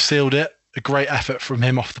James could have sealed it. A great effort from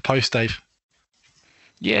him off the post, Dave.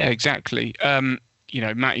 Yeah, exactly.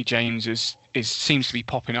 Matty James seems to be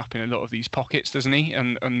popping up in a lot of these pockets, doesn't he?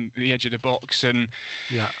 And on the edge of the box, and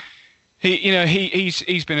yeah,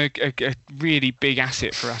 he's been a really big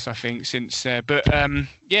asset for us, I think, since. But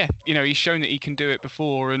he's shown that he can do it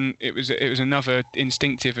before, and it was another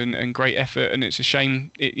instinctive and great effort, and it's a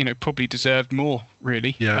shame it probably deserved more,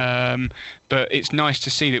 really. Yeah. But it's nice to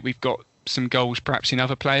see that we've got some goals perhaps in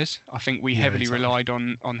other players. I think we heavily relied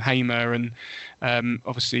on Hamer and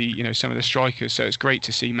obviously some of the strikers, so it's great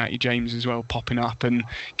to see Matty James as well popping up and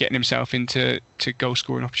getting himself into goal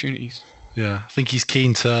scoring opportunities. Yeah, I think he's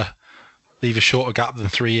keen to leave a shorter gap than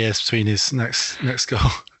 3 years between his next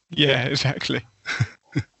goal. Yeah, exactly.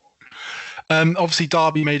 Obviously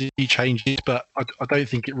Derby made a few changes, but I don't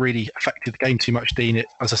think it really affected the game too much, Dean.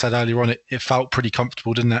 As I said earlier on, it felt pretty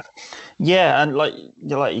comfortable, didn't it? Yeah, and like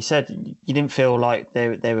you said, you didn't feel like they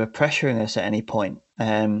were pressuring us at any point.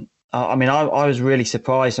 I was really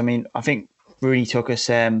surprised. I mean, I think Rooney took us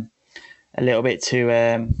a little bit too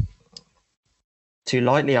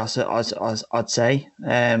lightly, as I'd say,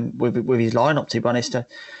 with his lineup. To be honest,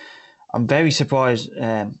 I'm very surprised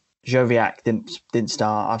Joviak didn't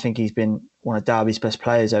start. I think he's been one of Derby's best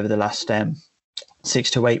players over the last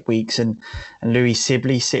 6 to 8 weeks, and Louis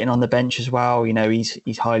Sibley sitting on the bench as well.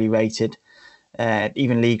 He's highly rated.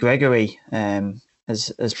 Even Lee Gregory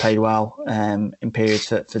has played well in periods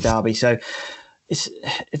for Derby. So it's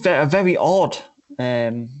a very odd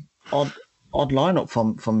lineup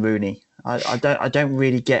from Rooney. I don't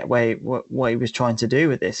really get what he was trying to do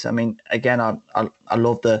with this. I mean, again, I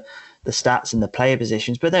love the stats and the player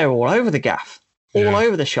positions, but they're all over the gaff, all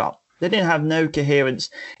over the shop. They didn't have no coherence.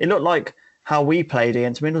 It looked like how we played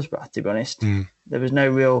against Middlesbrough, to be honest. There was no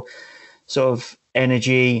real sort of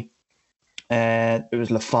energy. It was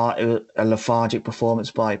a lethargic performance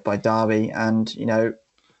by Derby, and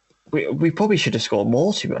we probably should have scored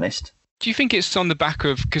more, to be honest. Do you think it's on the back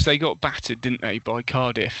of, because they got battered, didn't they, by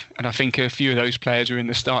Cardiff? And I think a few of those players are in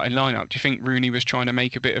the starting lineup. Do you think Rooney was trying to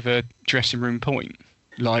make a bit of a dressing room point,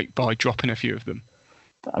 like by dropping a few of them?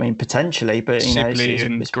 I mean, potentially, but Sibley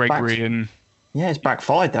and Gregory and it's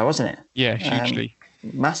backfired though, wasn't it? Yeah, hugely.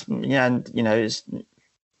 And it's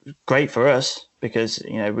great for us because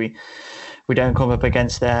we don't come up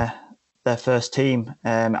against their first team.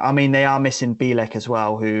 I mean, they are missing Bielek as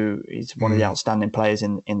well, who is one of the outstanding players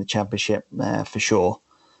in the Championship for sure.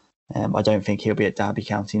 I don't think he'll be at Derby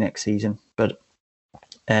County next season, but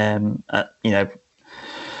end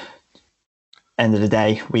of the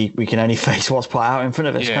day, we can only face what's put out in front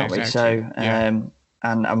of us, can't we? So,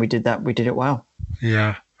 and we did that. We did it well.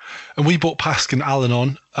 Yeah. And we brought Pask and Alan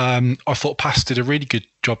on. I thought Pask did a really good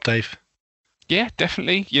job, Dave. Yeah,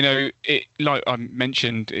 definitely. You know, it, like I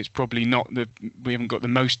mentioned, it's probably not we haven't got the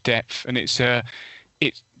most depth, and it's not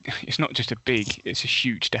just it's a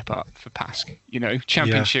huge step up for Pask. You know,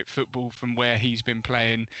 Championship football from where he's been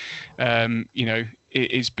playing, you know,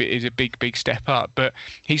 is a big step up. But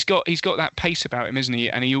he's got that pace about him, isn't he?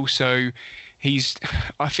 And he also.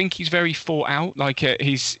 I think he's very thought out. Like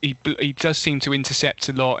he does seem to intercept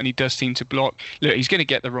a lot, and he does seem to block. Look, he's going to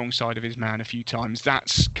get the wrong side of his man a few times.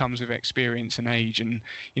 That comes with experience and age, and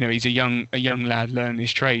you know he's a young lad learning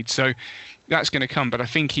his trade. So that's going to come. But I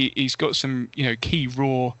think he's got some key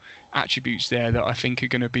raw attributes there that I think are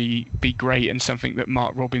going to be great, and something that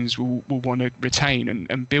Mark Robins will want to retain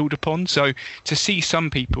and build upon. So to see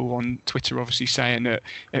some people on Twitter obviously saying that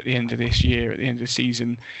at the end of this year, at the end of the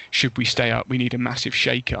season, should we stay up, we need a massive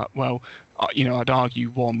shake-up. Well, I'd argue,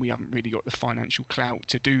 one, we haven't really got the financial clout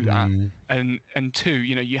to do that, and two,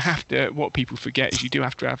 you have to. What people forget is you do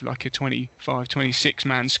have to have like a 25, 26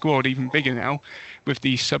 man squad, even bigger now, with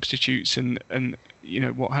these substitutes and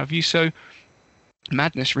what have you. So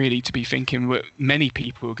madness really to be thinking that many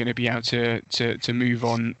people are going to be able to move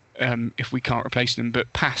on if we can't replace them.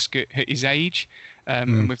 But Pask at his age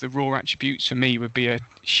and with the raw attributes, for me, would be a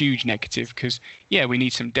huge negative, because we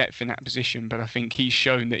need some depth in that position, but I think he's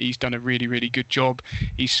shown that he's done a really, really good job.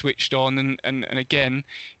 He's switched on, and again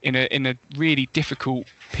in a really difficult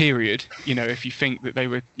period, if you think that they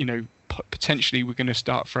were potentially we're going to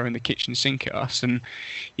start throwing the kitchen sink at us, and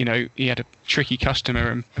he had a tricky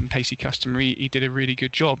customer and pacey customer. He did a really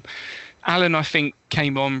good job. Alan, I think,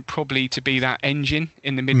 came on probably to be that engine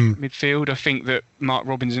in the midfield. I think that Mark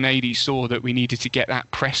Robins and AD saw that we needed to get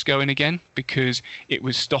that press going again, because it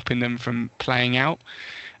was stopping them from playing out,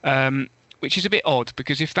 which is a bit odd,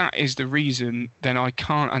 because if that is the reason, then I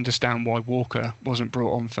can't understand why Walker wasn't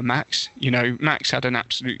brought on for Max. Max had an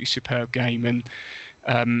absolutely superb game, and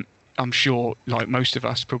I'm sure, like most of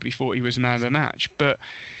us, probably thought he was man of the match. But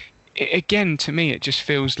again, to me, it just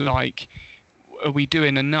feels like, are we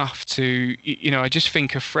doing enough to, I just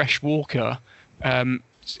think a fresh Walker,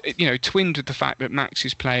 twinned with the fact that Max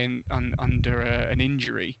is playing under an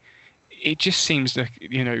injury. It just seems that,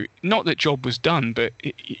 not that job was done, but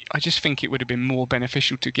I just think it would have been more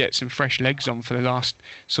beneficial to get some fresh legs on for the last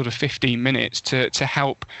sort of 15 minutes to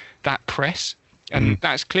help that press. And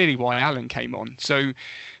that's clearly why Alan came on. So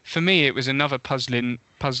for me, it was another puzzling,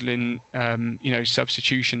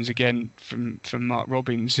 substitutions again from Mark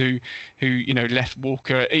Robins, who left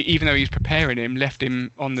Walker, even though he was preparing him, left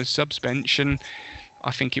him on the subs bench. And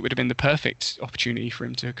I think it would have been the perfect opportunity for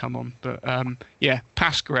him to come on. But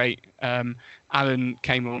Pask great. Alan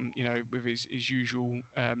came on, with his usual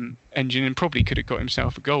engine, and probably could have got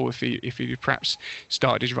himself a goal if he perhaps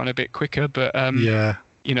started his run a bit quicker. But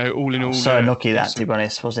all in all, so unlucky that, to be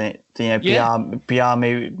honest, wasn't it?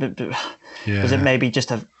 Biarmu, was it maybe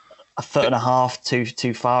just a foot and a half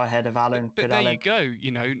too far ahead of Alan? But there you go.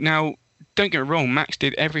 Now don't get me wrong, Max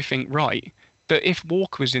did everything right, but if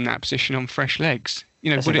Walker was in that position on fresh legs,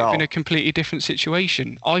 would it have been a completely different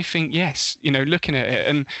situation? I think yes. Looking at it,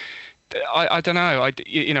 and I don't know. I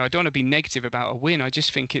don't want to be negative about a win. I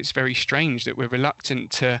just think it's very strange that we're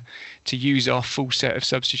reluctant to use our full set of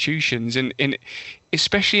substitutions, and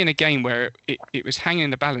especially in a game where it was hanging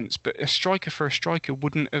in the balance. But a striker for a striker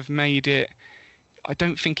wouldn't have made it. I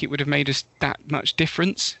don't think it would have made us that much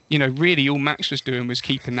difference. Really, all Max was doing was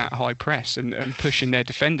keeping that high press and pushing their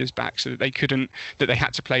defenders back, so that they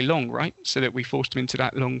had to play long, right? So that we forced them into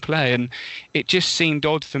that long play, and it just seemed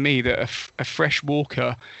odd for me that a fresh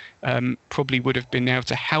Walker probably would have been able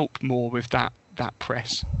to help more with that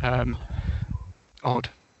press. Odd.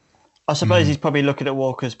 I suppose he's probably looking at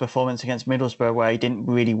Walker's performance against Middlesbrough, where he didn't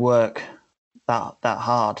really work that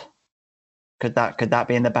hard. Could that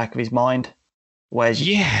be in the back of his mind? Whereas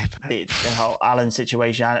the whole Alan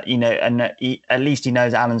situation, and at least he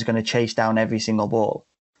knows Alan's going to chase down every single ball.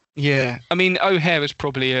 Yeah, I mean, O'Hare was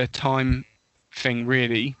probably a time thing,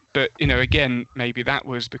 really. But, again, maybe that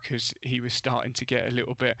was because he was starting to get a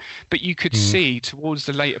little bit. But you could see towards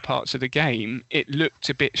the later parts of the game, it looked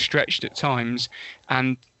a bit stretched at times.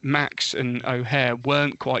 And Max and O'Hare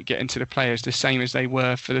weren't quite getting to the players the same as they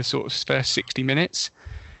were for the sort of first 60 minutes.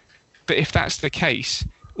 But if that's the case,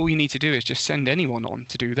 all you need to do is just send anyone on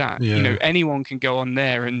to do that. Yeah. Anyone can go on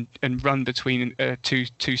there and run between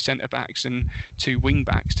two centre-backs and two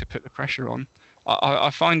wing-backs to put the pressure on. I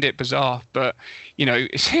find it bizarre, but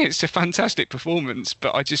it's a fantastic performance.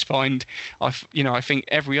 But I just find I think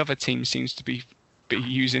every other team seems to be be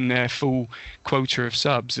using their full quota of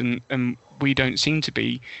subs, and we don't seem to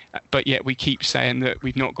be. But yet we keep saying that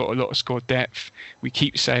we've not got a lot of squad depth. We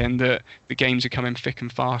keep saying that the games are coming thick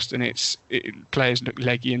and fast, and players look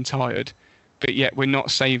leggy and tired. But yet we're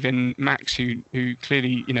not saving Max, who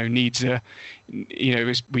clearly needs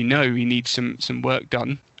we know he needs some work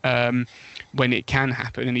done when it can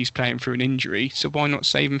happen, and he's playing through an injury. So why not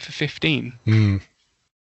save him for 15?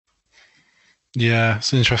 Yeah,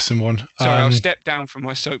 it's an interesting one. Sorry, I'll step down from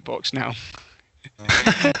my soapbox now.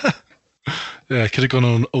 Yeah, could have gone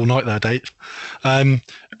on all night there, Dave. Maybe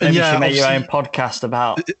you should make your own podcast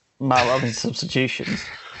about Matt Robinson substitutions.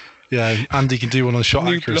 Yeah, Andy can do one on shot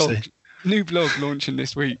accuracy. New blog launching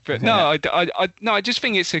this week, but no, I just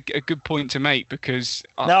think it's a good point to make, because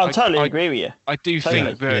I totally agree with you. I do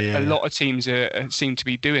think that a lot of teams seem to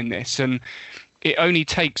be doing this, and it only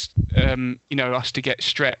takes us to get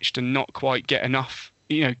stretched and not quite get enough,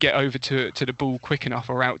 get over to the ball quick enough,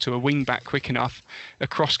 or out to a wing back quick enough. A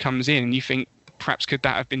cross comes in, and you think, perhaps could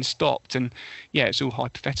that have been stopped? And yeah, it's all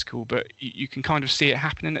hypothetical, but you can kind of see it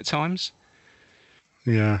happening at times.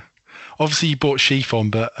 Yeah. Obviously, you brought Sheaf on,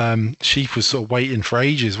 but Sheaf was sort of waiting for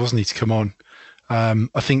ages, wasn't he, to come on?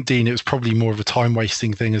 I think, Dean, it was probably more of a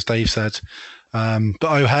time-wasting thing, as Dave said. But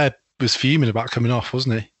O'Hare was fuming about coming off,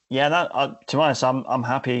 wasn't he? Yeah, to be honest, I'm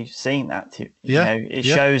happy seeing that. It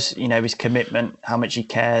shows, his commitment, how much he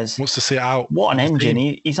cares. Wants to see it out. What an engine!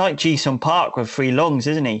 He's like Ji-sung Park with 3 lungs,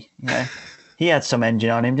 isn't he? He had some engine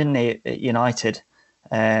on him, didn't he, at United?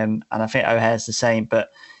 And I think O'Hare's the same. But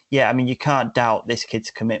yeah, I mean, you can't doubt this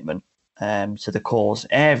kid's commitment to the cause.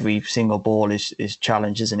 Every single ball is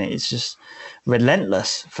challenged, isn't it? It's just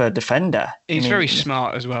relentless for a defender. He's very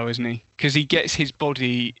smart as well, isn't he? Because he gets his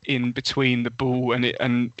body in between the ball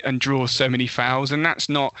and draws so many fouls, and that's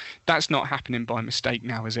not happening by mistake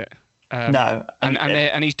now, is it? No,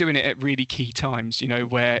 and he's doing it at really key times,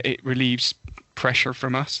 where it relieves pressure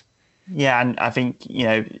from us. Yeah, and I think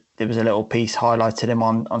there was a little piece highlighted him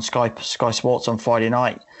on Sky Sports on Friday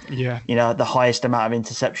night. Yeah, the highest amount of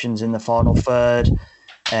interceptions in the final third.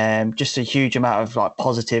 Just a huge amount of like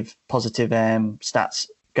positive stats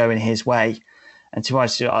going his way. And to be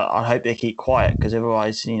honest, I hope they keep quiet, because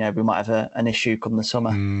otherwise, we might have an issue come the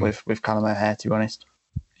summer with Callum O'Hare, to be honest.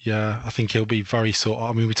 Yeah, I think he'll be very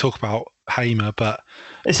we talk about Hamer, but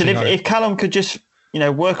listen, if Callum could just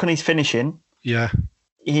work on his finishing,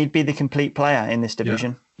 he'd be the complete player in this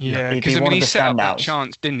division. Yeah, because he set up that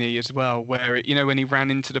chance, didn't he, as well, where when he ran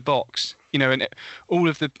into the box, and all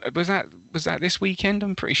of the was that this weekend?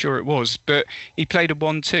 I'm pretty sure it was, but he played a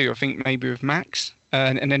 1-2, I think maybe with Max,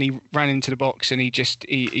 and then he ran into the box and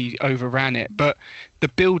he overran it. But the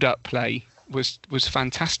build-up play was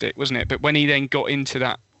fantastic, wasn't it? But when he then got into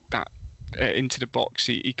that into the box,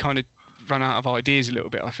 he kind of ran out of ideas a little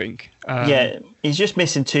bit, I think. He's just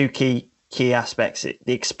missing 2 key aspects: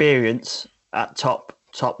 the experience at top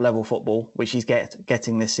level football, which he's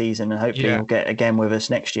getting this season, and hopefully he'll get again with us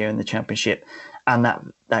next year in the Championship, and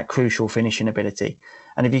that crucial finishing ability.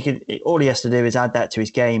 And if you could, all he has to do is add that to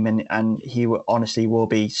his game, and he honestly will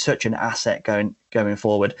be such an asset going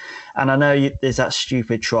forward. And I know there's that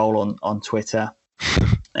stupid troll on Twitter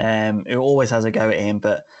who always has a go at him,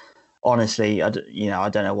 but honestly, I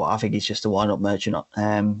don't know what. I think he's just a wind-up merchant.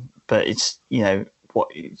 But it's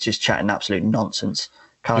it's just chatting absolute nonsense.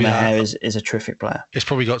 Callum O'Hare is a terrific player. It's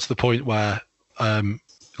probably got to the point where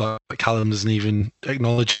Callum doesn't even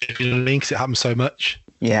acknowledge it, you know what I mean? Because it happens so much.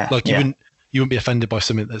 Yeah. You wouldn't be offended by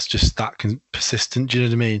something that's just that persistent. Do you know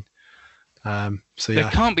what I mean? There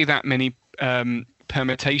can't be that many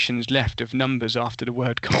permutations left of numbers after the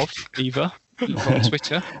word "cov" either on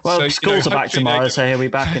Twitter. Well, schools are back tomorrow, so he'll be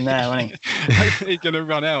back in there, won't he? Hopefully, going to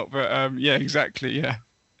run out. But yeah, exactly. Yeah,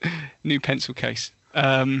 new pencil case.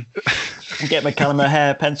 Get McCallum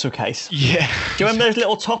O'Hare pencil case. Yeah. Do you remember those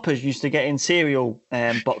little toppers you used to get in cereal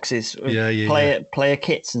boxes? Player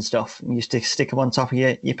kits and stuff. You used to stick them on top of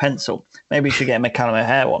your pencil. Maybe you should get a McCallum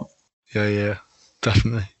O'Hare one. Yeah,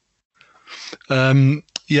 definitely.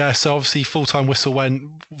 So obviously full-time whistle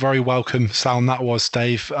went. Very welcome sound that was,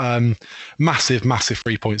 Dave. Massive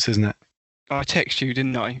 3 points, isn't it? I texted you,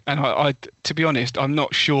 didn't I? And I, to be honest, I'm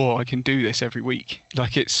not sure I can do this every week.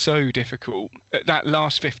 Like, it's so difficult. That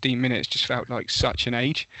last 15 minutes just felt like such an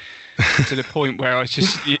age, to the point where I was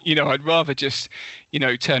just, I'd rather just,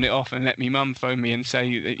 turn it off and let me mum phone me and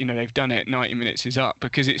say that, they've done it, 90 minutes is up,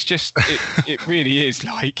 because it's just, it really is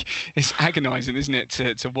like, it's agonising, isn't it,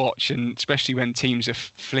 to watch, and especially when teams are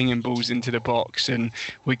flinging balls into the box and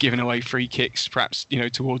we're giving away free kicks, perhaps,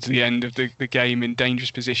 towards the end of the game in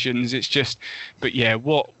dangerous positions. It's just, but yeah,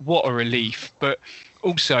 what a relief. But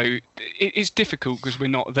also, it's difficult because we're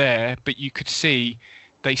not there, but you could see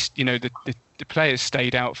the players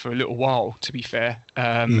stayed out for a little while, to be fair,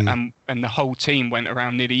 and the whole team went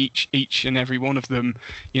around nearly each and every one of them,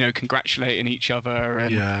 congratulating each other.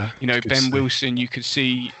 And Ben Wilson, you could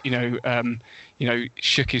see,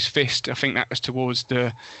 shook his fist. I think that was towards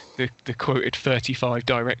the quoted 35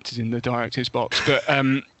 directors in the director's box. But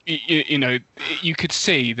you could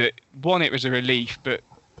see that, one, it was a relief, but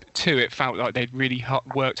two, it felt like they'd really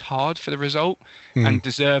worked hard for the result and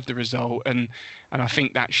deserved the result, and I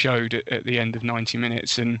think that showed at the end of 90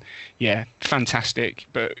 minutes. And yeah, fantastic.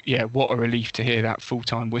 But yeah, what a relief to hear that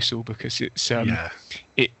full-time whistle, because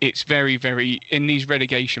it's very, very, in these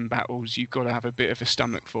relegation battles, you've got to have a bit of a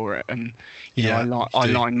stomach for it. And I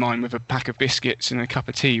line mine with a pack of biscuits and a cup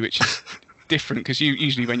of tea, which is different, because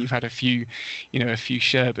usually when you've had a few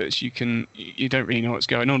sherbets, you don't really know what's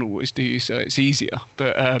going on always, do you? So it's easier.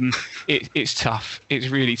 But it's tough. It's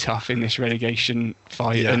really tough in this relegation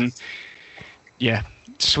fight. And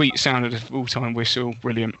sweet sound of the full-time whistle,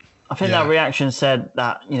 brilliant. I think that reaction said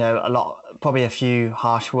that probably a few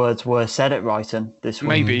harsh words were said at Brighton this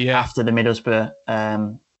week, after the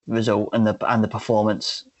Middlesbrough result and the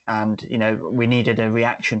performance, and we needed a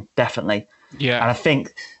reaction, definitely. Yeah, and I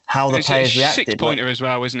think how the players reacted. 6-pointer as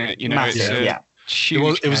well, wasn't it? Massive,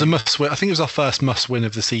 it was a must win. I think it was our first must win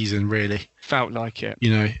of the season, really. Felt like it.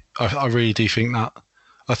 I really do think that.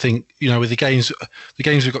 I think, with the games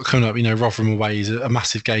we've got coming up, Rotherham away is a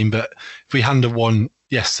massive game, but if we hadn't have won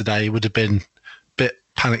yesterday, it would have been a bit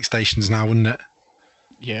panic stations now, wouldn't it?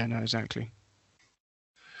 Yeah, no, exactly.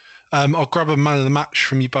 I'll grab a man of the match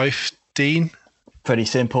from you both, Dean. Pretty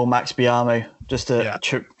simple, Max Biamou. Just a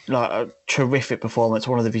terrific performance,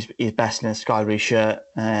 one of his best in a sky blue shirt.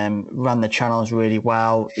 Ran the channels really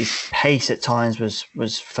well. His pace at times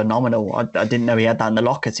was phenomenal. I didn't know he had that in the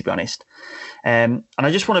locker, to be honest. And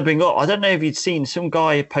I just want to bring up, I don't know if you'd seen, some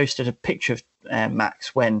guy posted a picture of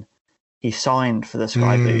Max when he signed for the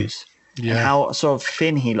Sky Blues, and how sort of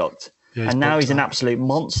thin he looked. Yeah, and now he's an absolute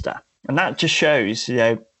monster. And that just shows,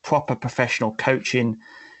 proper professional coaching,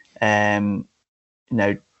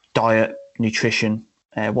 diet, nutrition,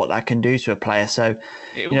 what that can do to a player. So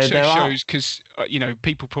it also shows, because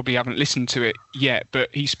people probably haven't listened to it yet, but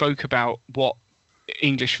he spoke about what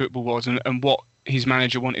English football was and what his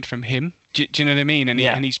manager wanted from him. Do you know what I mean?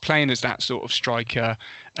 And he's playing as that sort of striker,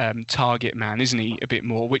 target man, isn't he? A bit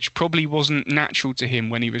more, which probably wasn't natural to him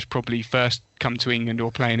when he was probably first come to England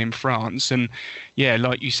or playing in France. And yeah,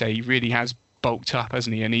 like you say, he really has bulked up,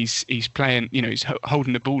 hasn't he? And he's playing, he's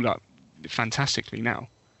holding the ball up fantastically now.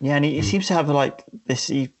 Yeah, and he seems to have like this.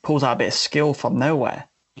 He pulls out a bit of skill from nowhere.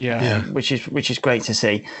 Yeah. Which is great to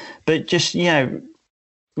see. But just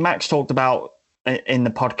Max talked about in the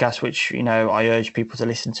podcast, which I urge people to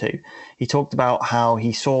listen to. He talked about how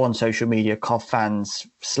he saw on social media Cov fans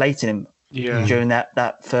slating him during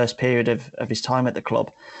that first period of his time at the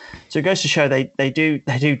club. So it goes to show they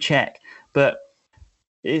do check, but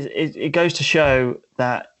it goes to show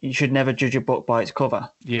that you should never judge a book by its cover.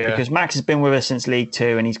 Yeah. Because Max has been with us since League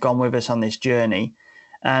Two, and he's gone with us on this journey,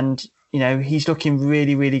 and he's looking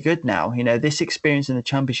really, really good now. This experience in the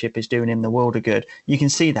Championship is doing him the world of good. You can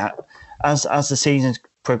see that as the season's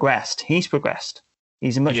progressed, he's progressed.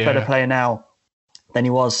 He's a much better player now than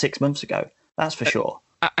he was 6 months ago. That's for sure.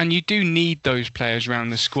 And you do need those players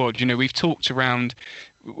around the squad. We've talked around,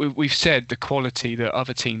 we've said the quality that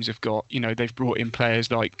other teams have got. They've brought in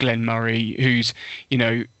players like Glenn Murray, who's,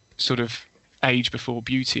 sort of age before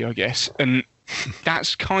beauty, I guess. And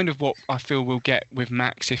that's kind of what I feel we'll get with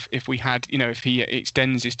Max if we had, if he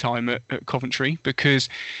extends his time at Coventry, because,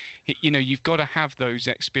 you've got to have those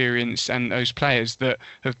experience and those players that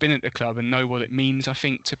have been at the club and know what it means, I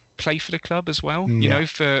think, to play for the club as well. For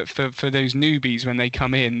those newbies when they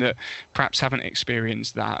come in that perhaps haven't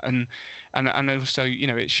experienced that, and also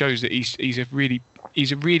it shows that he's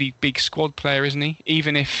a really big squad player, isn't he?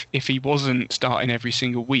 Even if he wasn't starting every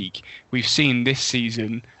single week, we've seen this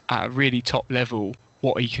season at a really top level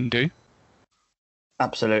what he can do.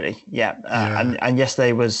 Absolutely, yeah. And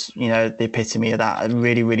yesterday was, the epitome of that. A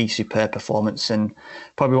really, really superb performance, and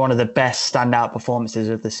probably one of the best standout performances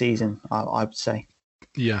of the season, I would say.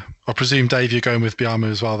 Yeah, I presume, Dave, you're going with Biamou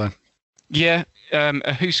as well then? Yeah,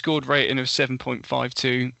 a who scored rating of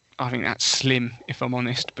 7.52. I think that's slim, if I'm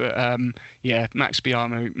honest. But Max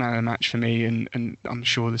Biamou, man of the match for me, and I'm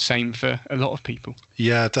sure the same for a lot of people.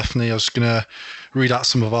 Yeah, definitely. I was going to read out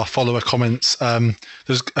some of our follower comments.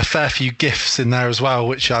 There's a fair few GIFs in there as well,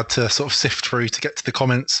 which I had to sort of sift through to get to the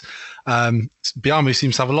comments. Biamou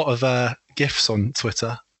seems to have a lot of GIFs on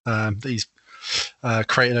Twitter that he's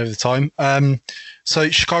created over the time. So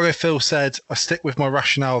Chicago Phil said, I stick with my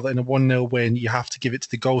rationale that in a 1-0 win, you have to give it to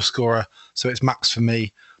the goal scorer. So it's Max for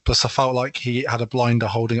me. Plus, I felt like he had a blinder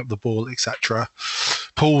holding up the ball, etc.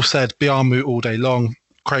 Paul said, Biamu all day long.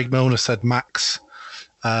 Craig Milner said, Max.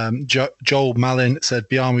 Joel Malin said,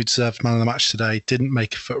 Biamu deserved man of the match today. Didn't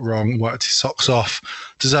make a foot wrong. Worked his socks off.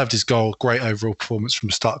 Deserved his goal. Great overall performance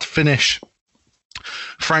from start to finish.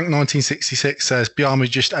 Frank 1966 says Biamu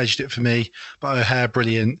just edged it for me, but O'Hare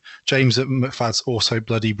brilliant. James at McFad's also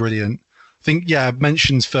bloody brilliant. I think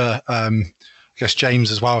mentions for I guess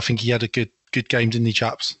James as well. I think he had a good game, didn't he,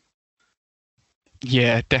 chaps?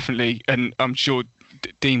 Yeah, definitely, and I'm sure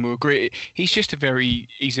Dean will agree. He's a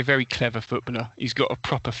very clever footballer. He's got a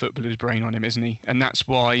proper footballer's brain on him, isn't he? And that's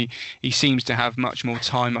why he seems to have much more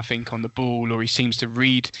time, I think, on the ball, or he seems to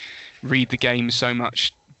read the game so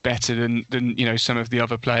much better than some of the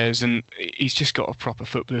other players, and he's just got a proper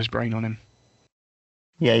footballer's brain on him.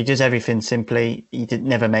 Yeah, he does everything simply. He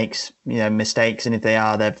never makes mistakes, and if they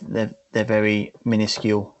are, they're very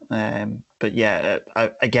minuscule. But yeah,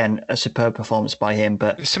 again, a superb performance by him.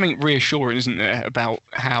 But there's something reassuring, isn't there, about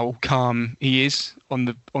how calm he is on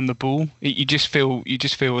the ball? You just feel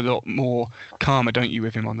a lot more calmer, don't you,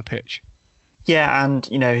 with him on the pitch? Yeah, and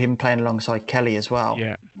him playing alongside Kelly as well.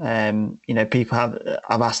 Yeah. People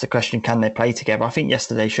have asked the question, can they play together? I think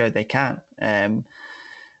yesterday showed they can.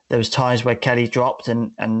 There was times where Kelly dropped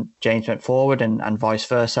and James went forward, and vice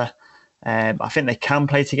versa. I think they can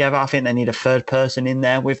play together. I think they need a third person in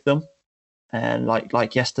there with them,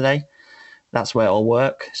 like yesterday. That's where it'll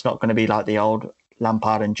work. It's not going to be like the old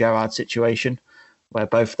Lampard and Gerrard situation, where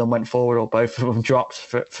both of them went forward or both of them dropped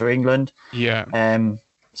for England. Yeah.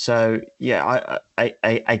 So yeah,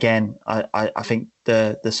 I think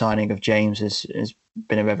the signing of James has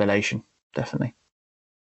been a revelation, definitely.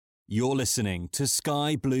 You're listening to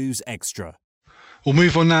Sky Blues Extra. We'll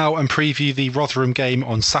move on now and preview the Rotherham game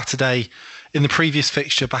on Saturday. In the previous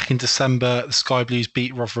fixture back in December, the Sky Blues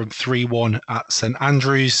beat Rotherham 3-1 at St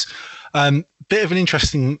Andrews. Bit of an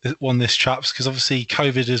interesting one, this, chaps, because obviously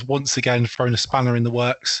COVID has once again thrown a spanner in the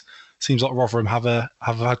works. Seems like Rotherham have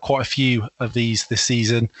had quite a few of these this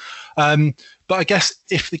season. But I guess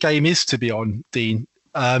if the game is to be on, Dean,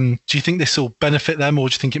 do you think this will benefit them, or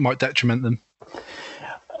do you think it might detriment them?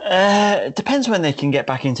 It depends when they can get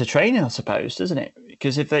back into training, I suppose, doesn't it?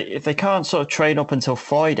 Because if they can't sort of train up until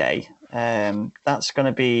Friday, that's going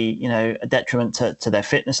to be a detriment to their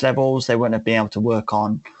fitness levels. They won't be able to work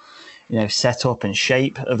on setup and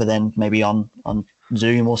shape, other than maybe on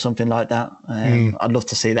Zoom or something like that. I'd love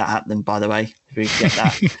to see that happen, by the way, if we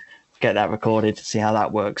get that recorded to see how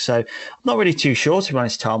that works. So I'm not really too sure, to be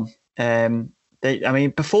honest, Tom.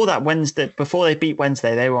 Before they beat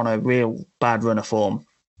Wednesday, they were on a real bad run of form.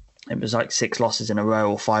 It was like 6 losses in a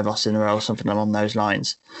row or 5 losses in a row, or something along those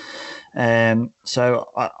lines.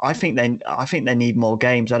 So I think they need more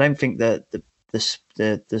games. I don't think that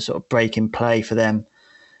the sort of break in play for them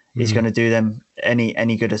is going to do them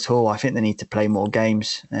any good at all. I think they need to play more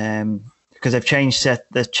games because they've changed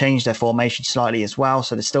their formation slightly as well.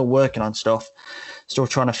 So they're still working on stuff, still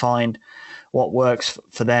trying to find what works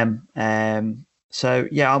for them. So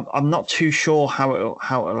yeah, I'm not too sure how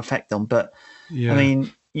it'll affect them. But yeah. I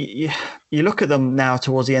mean, you look at them now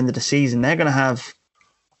towards the end of the season, they're going to have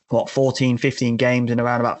 14, 15 games in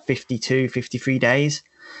around about 52, 53 days.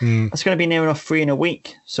 That's going to be near enough 3 in a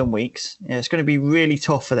week, some weeks. It's going to be really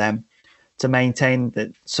tough for them to maintain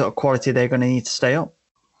the sort of quality they're going to need to stay up.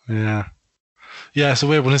 Yeah. Yeah, it's a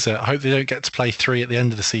weird one, isn't it? I hope they don't get to play 3 at the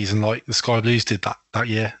end of the season like the Sky Blues did that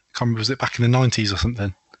year. I can't remember, was it back in the 90s or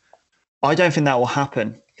something? I don't think that will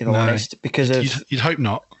happen, if I'm honest, because of... You'd hope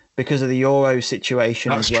not. Because of the Euro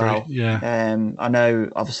situation as well. True, yeah. I know,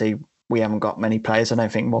 obviously, we haven't got many players. I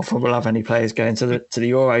don't think Watford will have any players going to the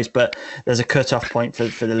Euros, but there's a cut-off point for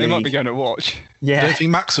the league. They might be going to watch. Yeah. I don't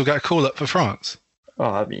think Max will get a call-up for France.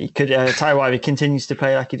 Oh, he could. Tell you what, if he continues to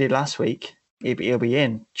play like he did last week, he'll be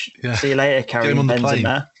in. Yeah. See you later, Karim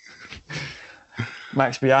Benzema.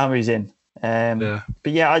 Max Biamu's in.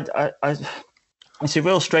 But yeah, it's a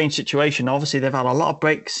real strange situation. Obviously, they've had a lot of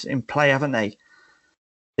breaks in play, haven't they,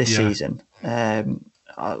 this season?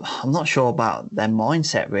 I'm not sure about their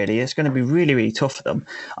mindset, really. It's going to be really, really tough for them.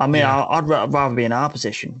 I mean, I'd rather be in our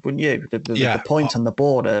position, wouldn't you? The points on the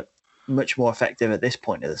board are much more effective at this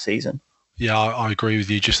point of the season. Yeah, I agree with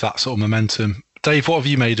you. Just that sort of momentum. Dave, what have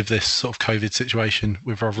you made of this sort of COVID situation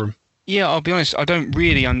with Rotherham? Yeah, I'll be honest, I don't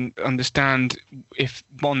really understand if,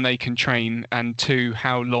 1, they can train, and 2,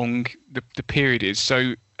 how long the period is.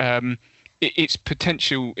 So it's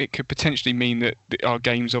potential. It could potentially mean that our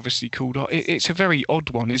game's obviously called off. It's a very odd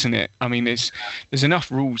one, isn't it? I mean, there's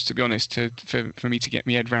enough rules, to be honest, for me to get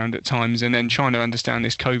my head round at times, and then trying to understand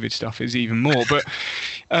this COVID stuff is even more. But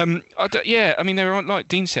I mean, they were, like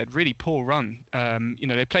Dean said, really poor run.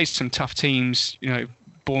 They played some tough teams.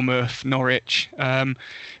 Bournemouth, Norwich,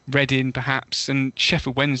 Reading, perhaps, and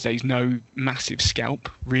Sheffield Wednesday's no massive scalp,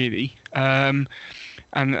 really. And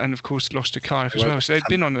of course lost to Cardiff as well. So they've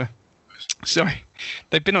been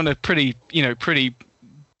on a pretty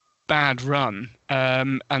bad run.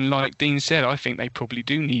 And like Dean said, I think they probably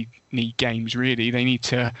do need games. Really, they need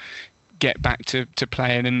to get back to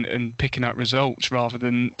playing and picking up results rather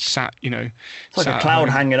than it's like a cloud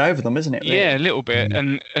hanging over them, isn't it? Really? Yeah, a little bit.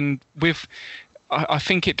 And with, I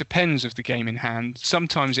think it depends of the game in hand.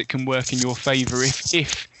 Sometimes it can work in your favour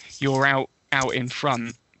if you're out in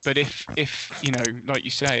front. But if like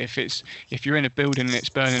you say, if you're in a building and it's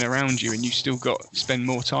burning around you and you still got to spend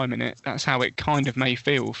more time in it, that's how it kind of may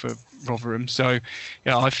feel for Rotherham. So,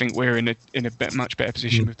 yeah, I think we're in a much better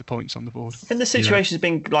position with the points on the board. I think the situation's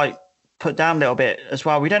been put down a little bit as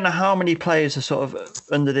well. We don't know how many players are sort of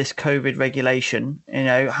under this COVID regulation.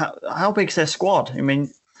 How big's their squad? I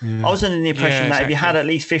mean, I was under the impression that if you had at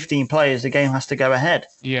least 15 players, the game has to go ahead.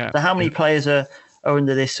 Yeah. So how many players are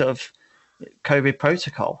under this sort of COVID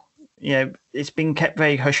protocol? It's been kept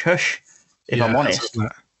very hush hush, if I'm honest.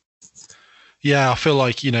 Yeah, I feel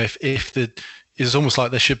like if it's almost like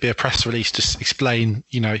there should be a press release to explain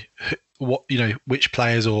what which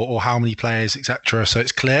players or how many players, etc. So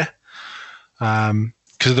it's clear.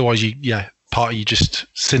 Because otherwise,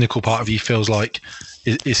 cynical part of you feels like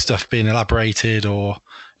is stuff being elaborated or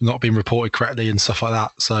not being reported correctly and stuff like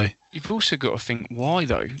that. So you've also got to think why,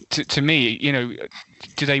 though. To me,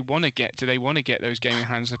 do they want to get those gaming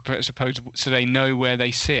hands as opposed to, so they know where they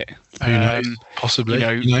sit? Who knows? Possibly.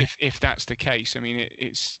 If that's the case, I mean,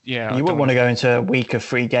 it's You wouldn't want to go into a week of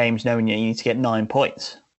 3 games knowing you need to get 9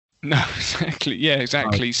 points. No, exactly. Yeah,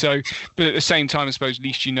 exactly. Right. So, but at the same time, I suppose at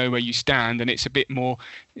least you know where you stand, and it's a bit more.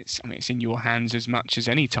 It's in your hands as much as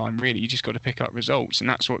any time, really. You just got to pick up results, and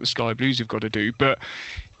that's what the Sky Blues have got to do. But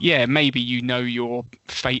yeah, maybe your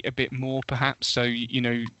fate a bit more, perhaps. So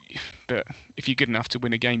but if you're good enough to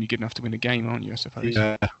win a game, you're good enough to win a game, aren't you? I suppose.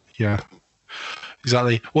 Yeah.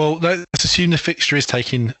 Exactly. Well, let's assume the fixture is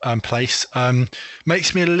taking place.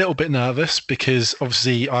 Makes me a little bit nervous because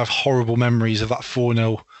obviously I have horrible memories of that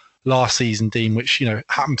 4-0 last season, Dean, which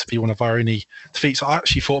happened to be one of our only defeats. I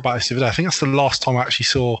actually thought about this the other day. I think that's the last time I actually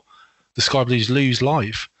saw the Sky Blues lose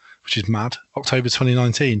live, which is mad. October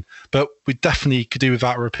 2019. But we definitely could do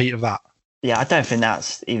without a repeat of that. Yeah, I don't think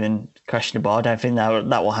that's even questionable. I don't think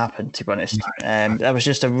that will happen, to be honest. That was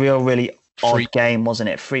just a really odd game, wasn't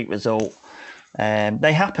it? Freak result.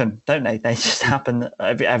 They happen, don't they? They just happen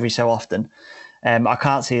every so often. I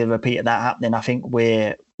can't see a repeat of that happening. I think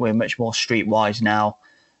we're much more streetwise now.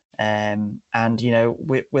 And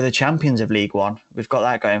we're the champions of League One. We've got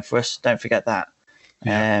that going for us. Don't forget that.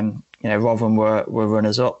 Rotherham were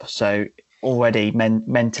runners up, so already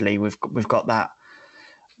mentally we've got that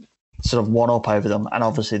sort of one up over them, and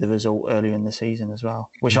obviously the result earlier in the season as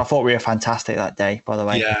well, which I thought we were fantastic that day. By the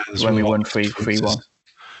way, when we won 3-1.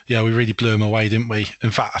 Yeah, we really blew them away, didn't we?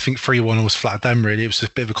 In fact, I think 3-1 was flat them. Really, it was a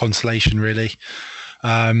bit of a consolation, really.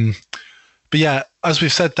 But yeah, as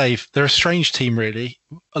we've said, Dave, they're a strange team, really.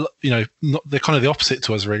 They're kind of the opposite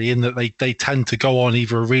to us, really, in that they tend to go on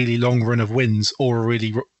either a really long run of wins or a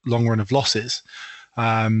really long run of losses.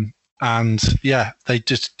 And yeah,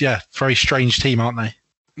 very strange team, aren't they?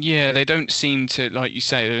 Yeah, they don't seem to, like you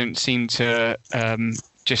say,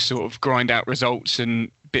 just sort of grind out results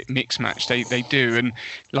and bit mix match. They do, and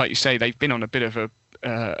like you say, they've been on a bit of a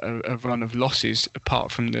run of losses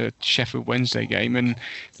apart from the Sheffield Wednesday game, and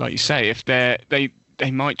like you say, if they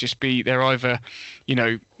might just be, they're either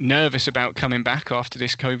nervous about coming back after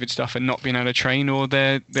this COVID stuff and not being able to train, or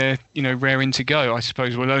they're raring to go. I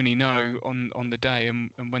suppose we'll only know on the day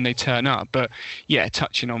and when they turn up. But yeah,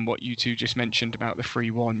 touching on what you two just mentioned about the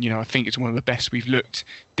 3-1, I think it's one of the best we've looked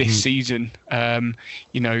this season. That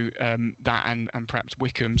and perhaps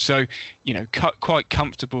Wickham. So quite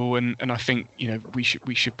comfortable, and I think we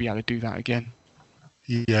should be able to do that again.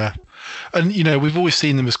 Yeah, and we've always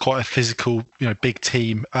seen them as quite a physical, big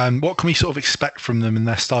team. What can we sort of expect from them in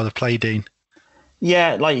their style of play, Dean?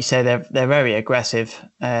 Yeah, like you say, they're very aggressive,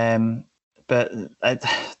 but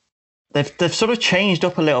they've sort of changed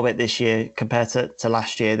up a little bit this year compared to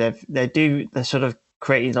last year. They're sort of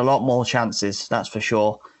created a lot more chances, that's for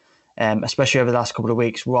sure. Especially over the last couple of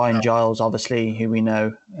weeks. Ryan Giles, obviously, who we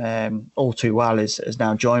know all too well, has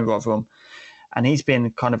now joined Rotherham. and he's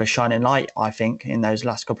been kind of a shining light, I think, in those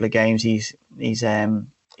last couple of games. He's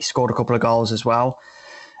scored a couple of goals as well,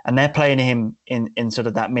 and they're playing him in sort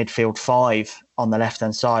of that midfield 5 on the left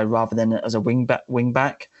hand side rather than as a wing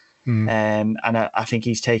back. And I think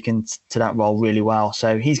he's taken to that role really well.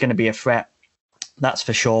 So he's going to be a threat, that's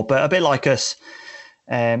for sure. But a bit like us,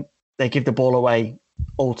 they give the ball away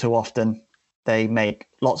all too often. They make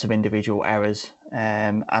lots of individual errors.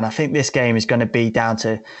 And I think this game is going to be down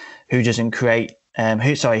to who doesn't create,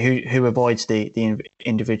 who avoids the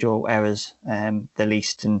individual errors the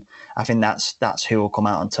least. And I think that's who will come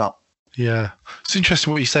out on top. Yeah, it's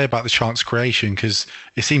interesting what you say about the chance creation, because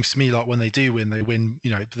it seems to me like when they do win, they win.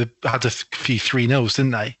 They had a few 3-0s,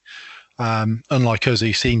 didn't they? Unlike us,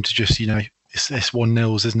 who seem to just it's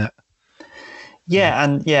 1-0s, isn't it? Yeah,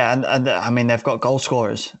 and I mean they've got goal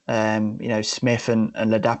scorers. Smith and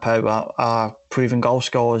Ladapo are proven goal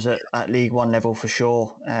scorers at League One level for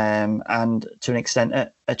sure, and to an extent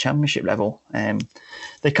at a Championship level.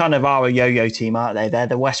 They kind of are a yo-yo team, aren't they? They're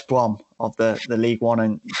the West Brom of the League One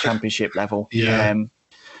and Championship level. Yeah.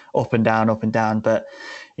 Up and down. But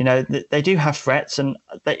they do have threats, and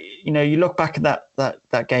you look back at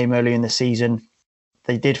that game early in the season,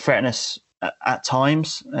 they did threaten us at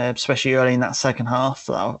times, especially early in that second half,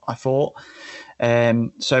 I thought.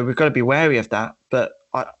 So we've got to be wary of that. But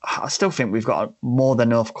I still think we've got more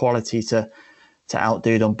than enough quality to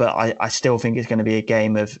outdo them. But I still think it's going to be a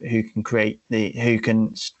game of who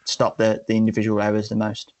can stop the individual errors the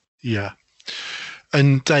most. Yeah.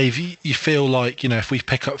 And Dave, you feel like, if we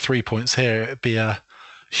pick up 3 points here, it'd be a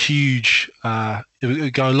huge, it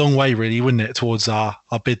would go a long way really, wouldn't it, towards our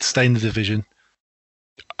bid to stay in the division?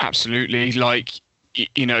 Absolutely.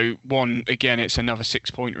 One, again, it's another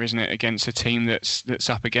 6-pointer, isn't it, against a team that's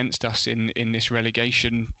up against us in this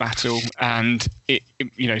relegation battle. And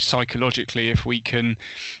psychologically, if we can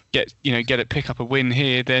pick up a win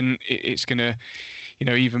here, then it's going to,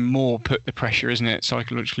 even more put the pressure, isn't it,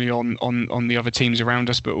 psychologically on the other teams around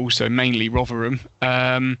us, but also mainly Rotherham,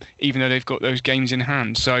 even though they've got those games in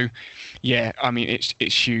hand. So, yeah, I mean, it's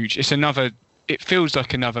huge. It feels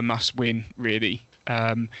like another must win, really.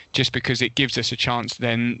 Just because it gives us a chance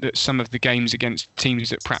then that some of the games against teams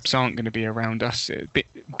that perhaps aren't going to be around us, a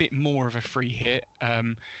bit more of a free hit.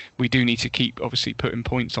 We do need to keep obviously putting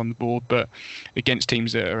points on the board, but against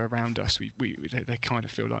teams that are around us, they kind of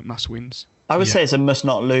feel like must wins. I would say it's a must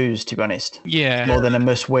not lose, to be honest. Yeah, more than a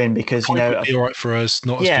must win, because it'll be all right for us.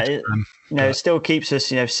 Not as good for them. It still keeps us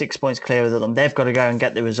 6 points clear of them. They've got to go and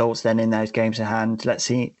get the results then in those games at hand. Let's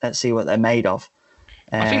see what they're made of.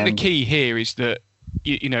 I think the key here is that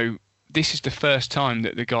this is the first time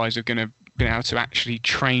that the guys are going to be able to actually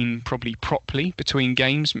train probably properly between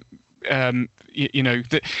games.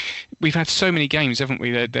 That we've had so many games, haven't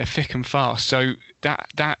we? They're thick and fast. So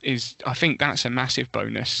that is, I think that's a massive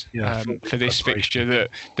bonus for this fixture,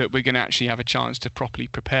 that we're going to actually have a chance to properly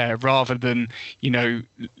prepare, rather than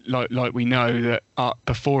like we know that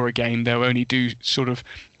before a game they'll only do sort of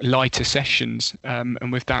lighter sessions,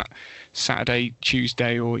 and with that Saturday,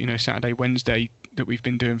 Tuesday, or Saturday, Wednesday that we've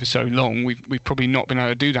been doing for so long, we've probably not been able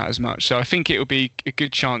to do that as much. So I think it will be a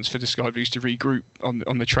good chance for the Sky Blues to regroup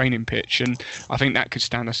on the training pitch, and I think that could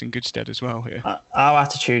stand us in good stead as well here. Our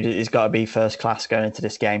attitude has got to be first class going into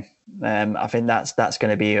this game. I think that's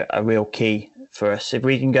going to be a real key for us. If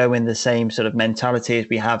we can go in the same sort of mentality as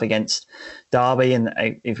we have against Derby, and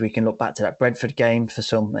if we can look back to that Brentford game for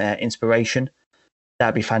some inspiration,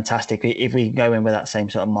 that'd be fantastic. If we can go in with that same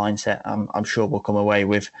sort of mindset, I'm sure we'll come away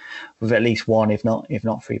with at least one, if not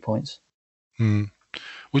 3 points.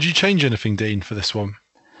 Would you change anything, Dean, for this one?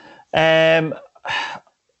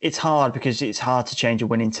 It's hard, because it's hard to change a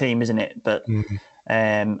winning team, isn't it? But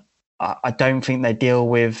I don't think they deal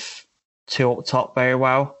with two up top very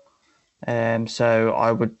well. So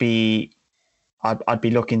I'd be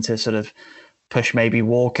looking to sort of push maybe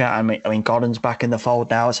Walker. I mean, Godden's back in the fold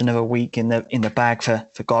now. It's another week in the bag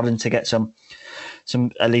for Godden to get some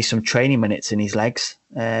at least some training minutes in his legs.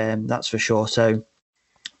 That's for sure. So,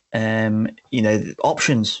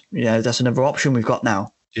 options. That's another option we've got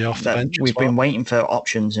now. Yeah, off the bench. We've been waiting for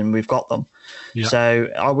options, and we've got them. Yeah. So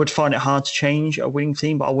I would find it hard to change a winning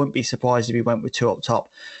team, but I wouldn't be surprised if we went with two up top,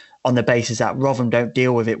 on the basis that Rotherham don't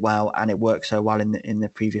deal with it well, and it worked so well in the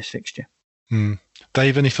previous fixture.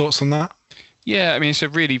 Dave, any thoughts on that? Yeah, I mean, it's a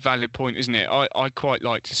really valid point, isn't it? I quite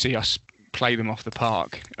like to see us play them off the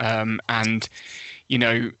park. And,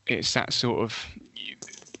 it's that sort of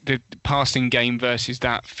the passing game versus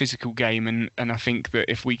that physical game. And I think that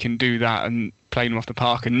if we can do that and play them off the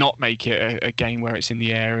park and not make it a game where it's in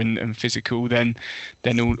the air and physical, then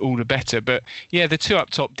all the better. But yeah, the 2 up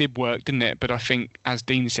top did work, didn't it? But I think, as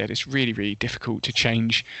Dean said, it's really, really difficult to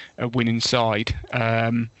change a winning side.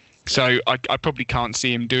 So I probably can't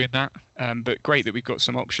see him doing that. But great that we've got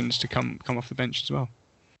some options to come off the bench as well.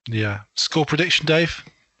 Yeah. Score prediction, Dave?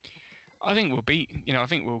 I think we'll beat. I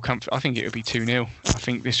think we'll come. I think it will be 2-0. I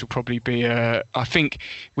think this will probably be. I think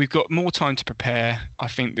we've got more time to prepare. I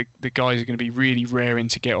think the guys are going to be really raring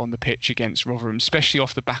to get on the pitch against Rotherham, especially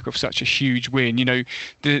off the back of such a huge win.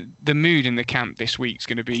 The mood in the camp this week is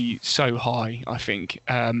going to be so high. I think.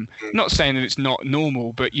 Not saying that it's not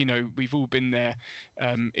normal, but we've all been there.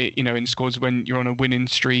 In squads when you're on a winning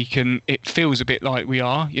streak, and it feels a bit like we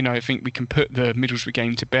are. I think we can put the Middlesbrough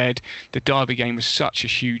game to bed. The Derby game was such a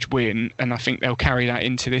huge win. And I think they'll carry that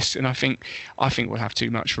into this. And I think we'll have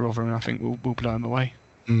too much for Rotherham. And I think we'll blow them away.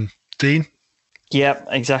 Dean? Yeah,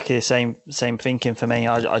 exactly the same thinking for me.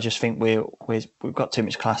 I just think we've got too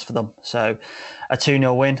much class for them. So a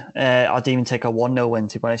 2-0 win. I'd even take a 1-0 win,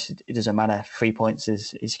 to be honest. It doesn't matter. 3 points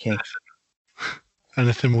is key.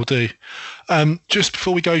 Anything will do. Just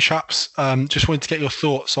before we go, chaps, just wanted to get your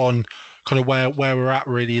thoughts on kind of where we're at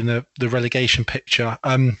really in the relegation picture.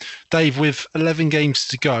 Dave, with 11 games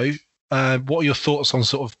to go, what are your thoughts on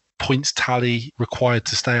sort of points tally required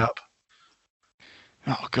to stay up?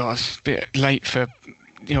 Oh God, it's a bit late for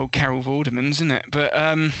the old Carol Vordermans, isn't it? But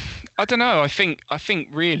I don't know. I think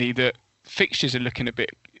really that fixtures are looking a bit.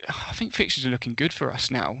 I think fixtures are looking good for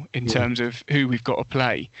us now in terms of who we've got to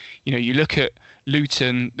play. You look at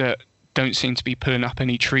Luton that don't seem to be pulling up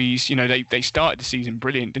any trees. They started the season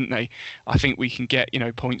brilliant, didn't they? I think we can get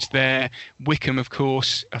points there. Wickham, of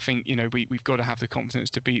course. I think we've got to have the confidence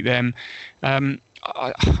to beat them. I'm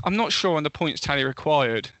not sure on the points tally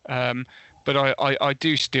required, but I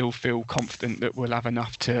do still feel confident that we'll have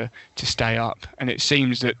enough to stay up. And it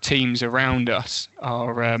seems that teams around us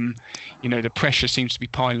are, the pressure seems to be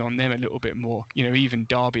piling on them a little bit more. Even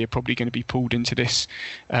Derby are probably going to be pulled into this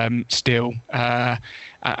still. And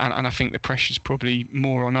I think the pressure's probably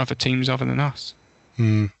more on other teams other than us.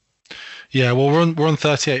 Yeah, well, we're on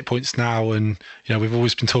 38 points now, and we've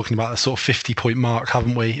always been talking about the sort of 50-point mark,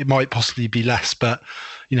 haven't we? It might possibly be less, but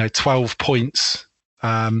 12 points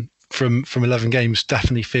from 11 games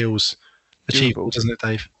definitely feels achievable, doesn't it,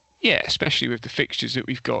 Dave? Yeah, especially with the fixtures that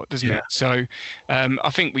we've got, doesn't it? So I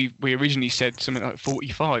think we originally said something like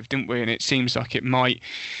 45, didn't we? And it seems like it might.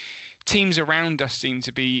 Teams around us seem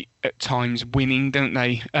to be at times winning, don't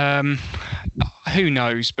they? Who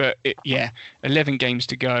knows? But 11 games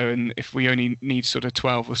to go, and if we only need sort of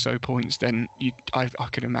 12 or so points, then I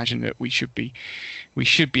could imagine that we should be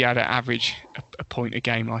able to average a point a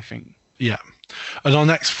game, I think. Yeah. And our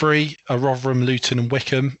next 3 are Rotherham, Luton and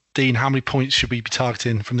Wickham. Dean, how many points should we be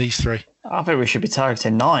targeting from these 3? I think we should be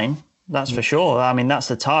targeting 9. That's for sure. I mean, that's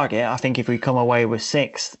the target. I think if we come away with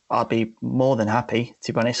 6, I'd be more than happy,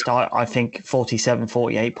 to be honest. I think 47,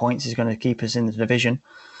 48 points is going to keep us in the division.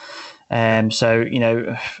 So,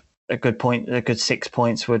 a good 6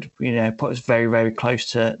 points would, put us very, very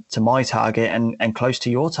close to my target and close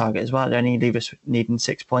to your target as well. They only leave us needing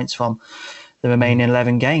 6 points from the remaining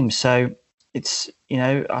 11 games. So it's,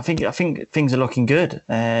 I think things are looking good.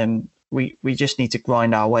 We just need to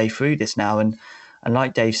grind our way through this now. And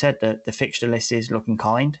like Dave said, the fixture list is looking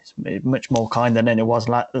kind. It's much more kind than it was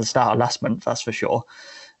at the start of last month, that's for sure.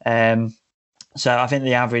 So I think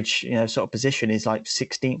the average, sort of position is like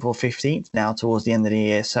 16th or 15th now towards the end of the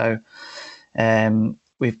year. So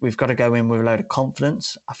we've got to go in with a load of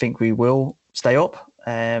confidence. I think we will stay up.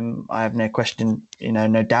 I have no question,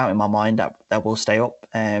 no doubt in my mind that we'll stay up.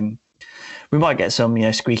 We might get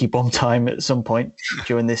some, squeaky bum time at some point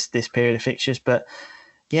during this period of fixtures, but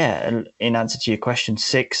yeah, in answer to your question,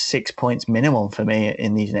 6 points minimum for me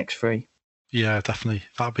in these next 3. Yeah, definitely.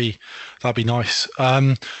 That'd be nice.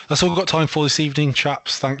 That's all we've got time for this evening,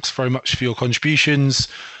 chaps. Thanks very much for your contributions.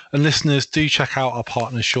 And listeners, do check out our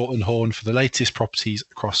partners Shorten Horn for the latest properties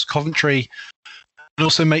across Coventry. And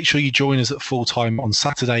also make sure you join us at full time on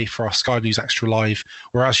Saturday for our Sky Blues Extra Live,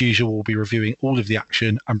 where as usual we'll be reviewing all of the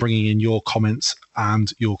action and bringing in your comments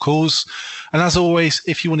and your calls. And as always,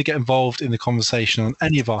 if you want to get involved in the conversation on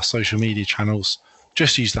any of our social media channels,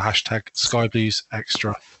 just use the hashtag Sky Blues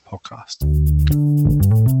Extra Podcast.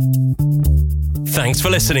 Thanks for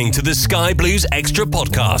listening to the Sky Blues Extra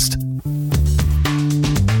Podcast.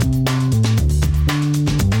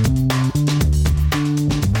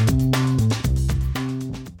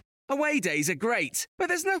 Away days are great, but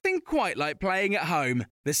there's nothing quite like playing at home.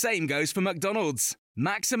 The same goes for McDonald's.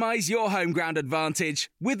 Maximise your home ground advantage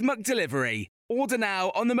with McDelivery. Order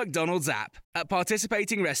now on the McDonald's app. At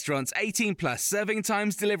participating restaurants, 18 plus, serving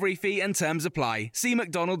times, delivery fee and terms apply. See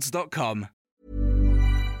mcdonalds.com.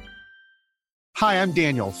 Hi, I'm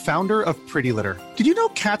Daniel, founder of Pretty Litter. Did you know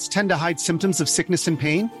cats tend to hide symptoms of sickness and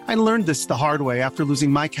pain? I learned this the hard way after losing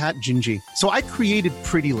my cat, Gingy. So I created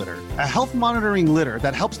Pretty Litter, a health monitoring litter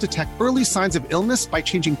that helps detect early signs of illness by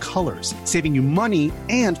changing colors, saving you money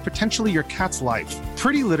and potentially your cat's life.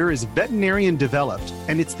 Pretty Litter is veterinarian developed,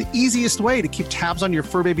 and it's the easiest way to keep tabs on your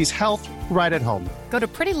fur baby's health right at home. Go to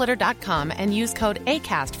prettylitter.com and use code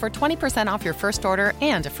ACAST for 20% off your first order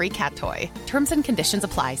and a free cat toy. Terms and conditions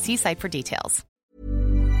apply. See site for details.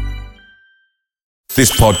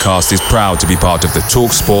 This podcast is proud to be part of the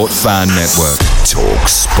TalkSport Fan Network.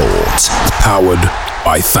 TalkSport. Powered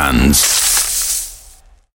by fans.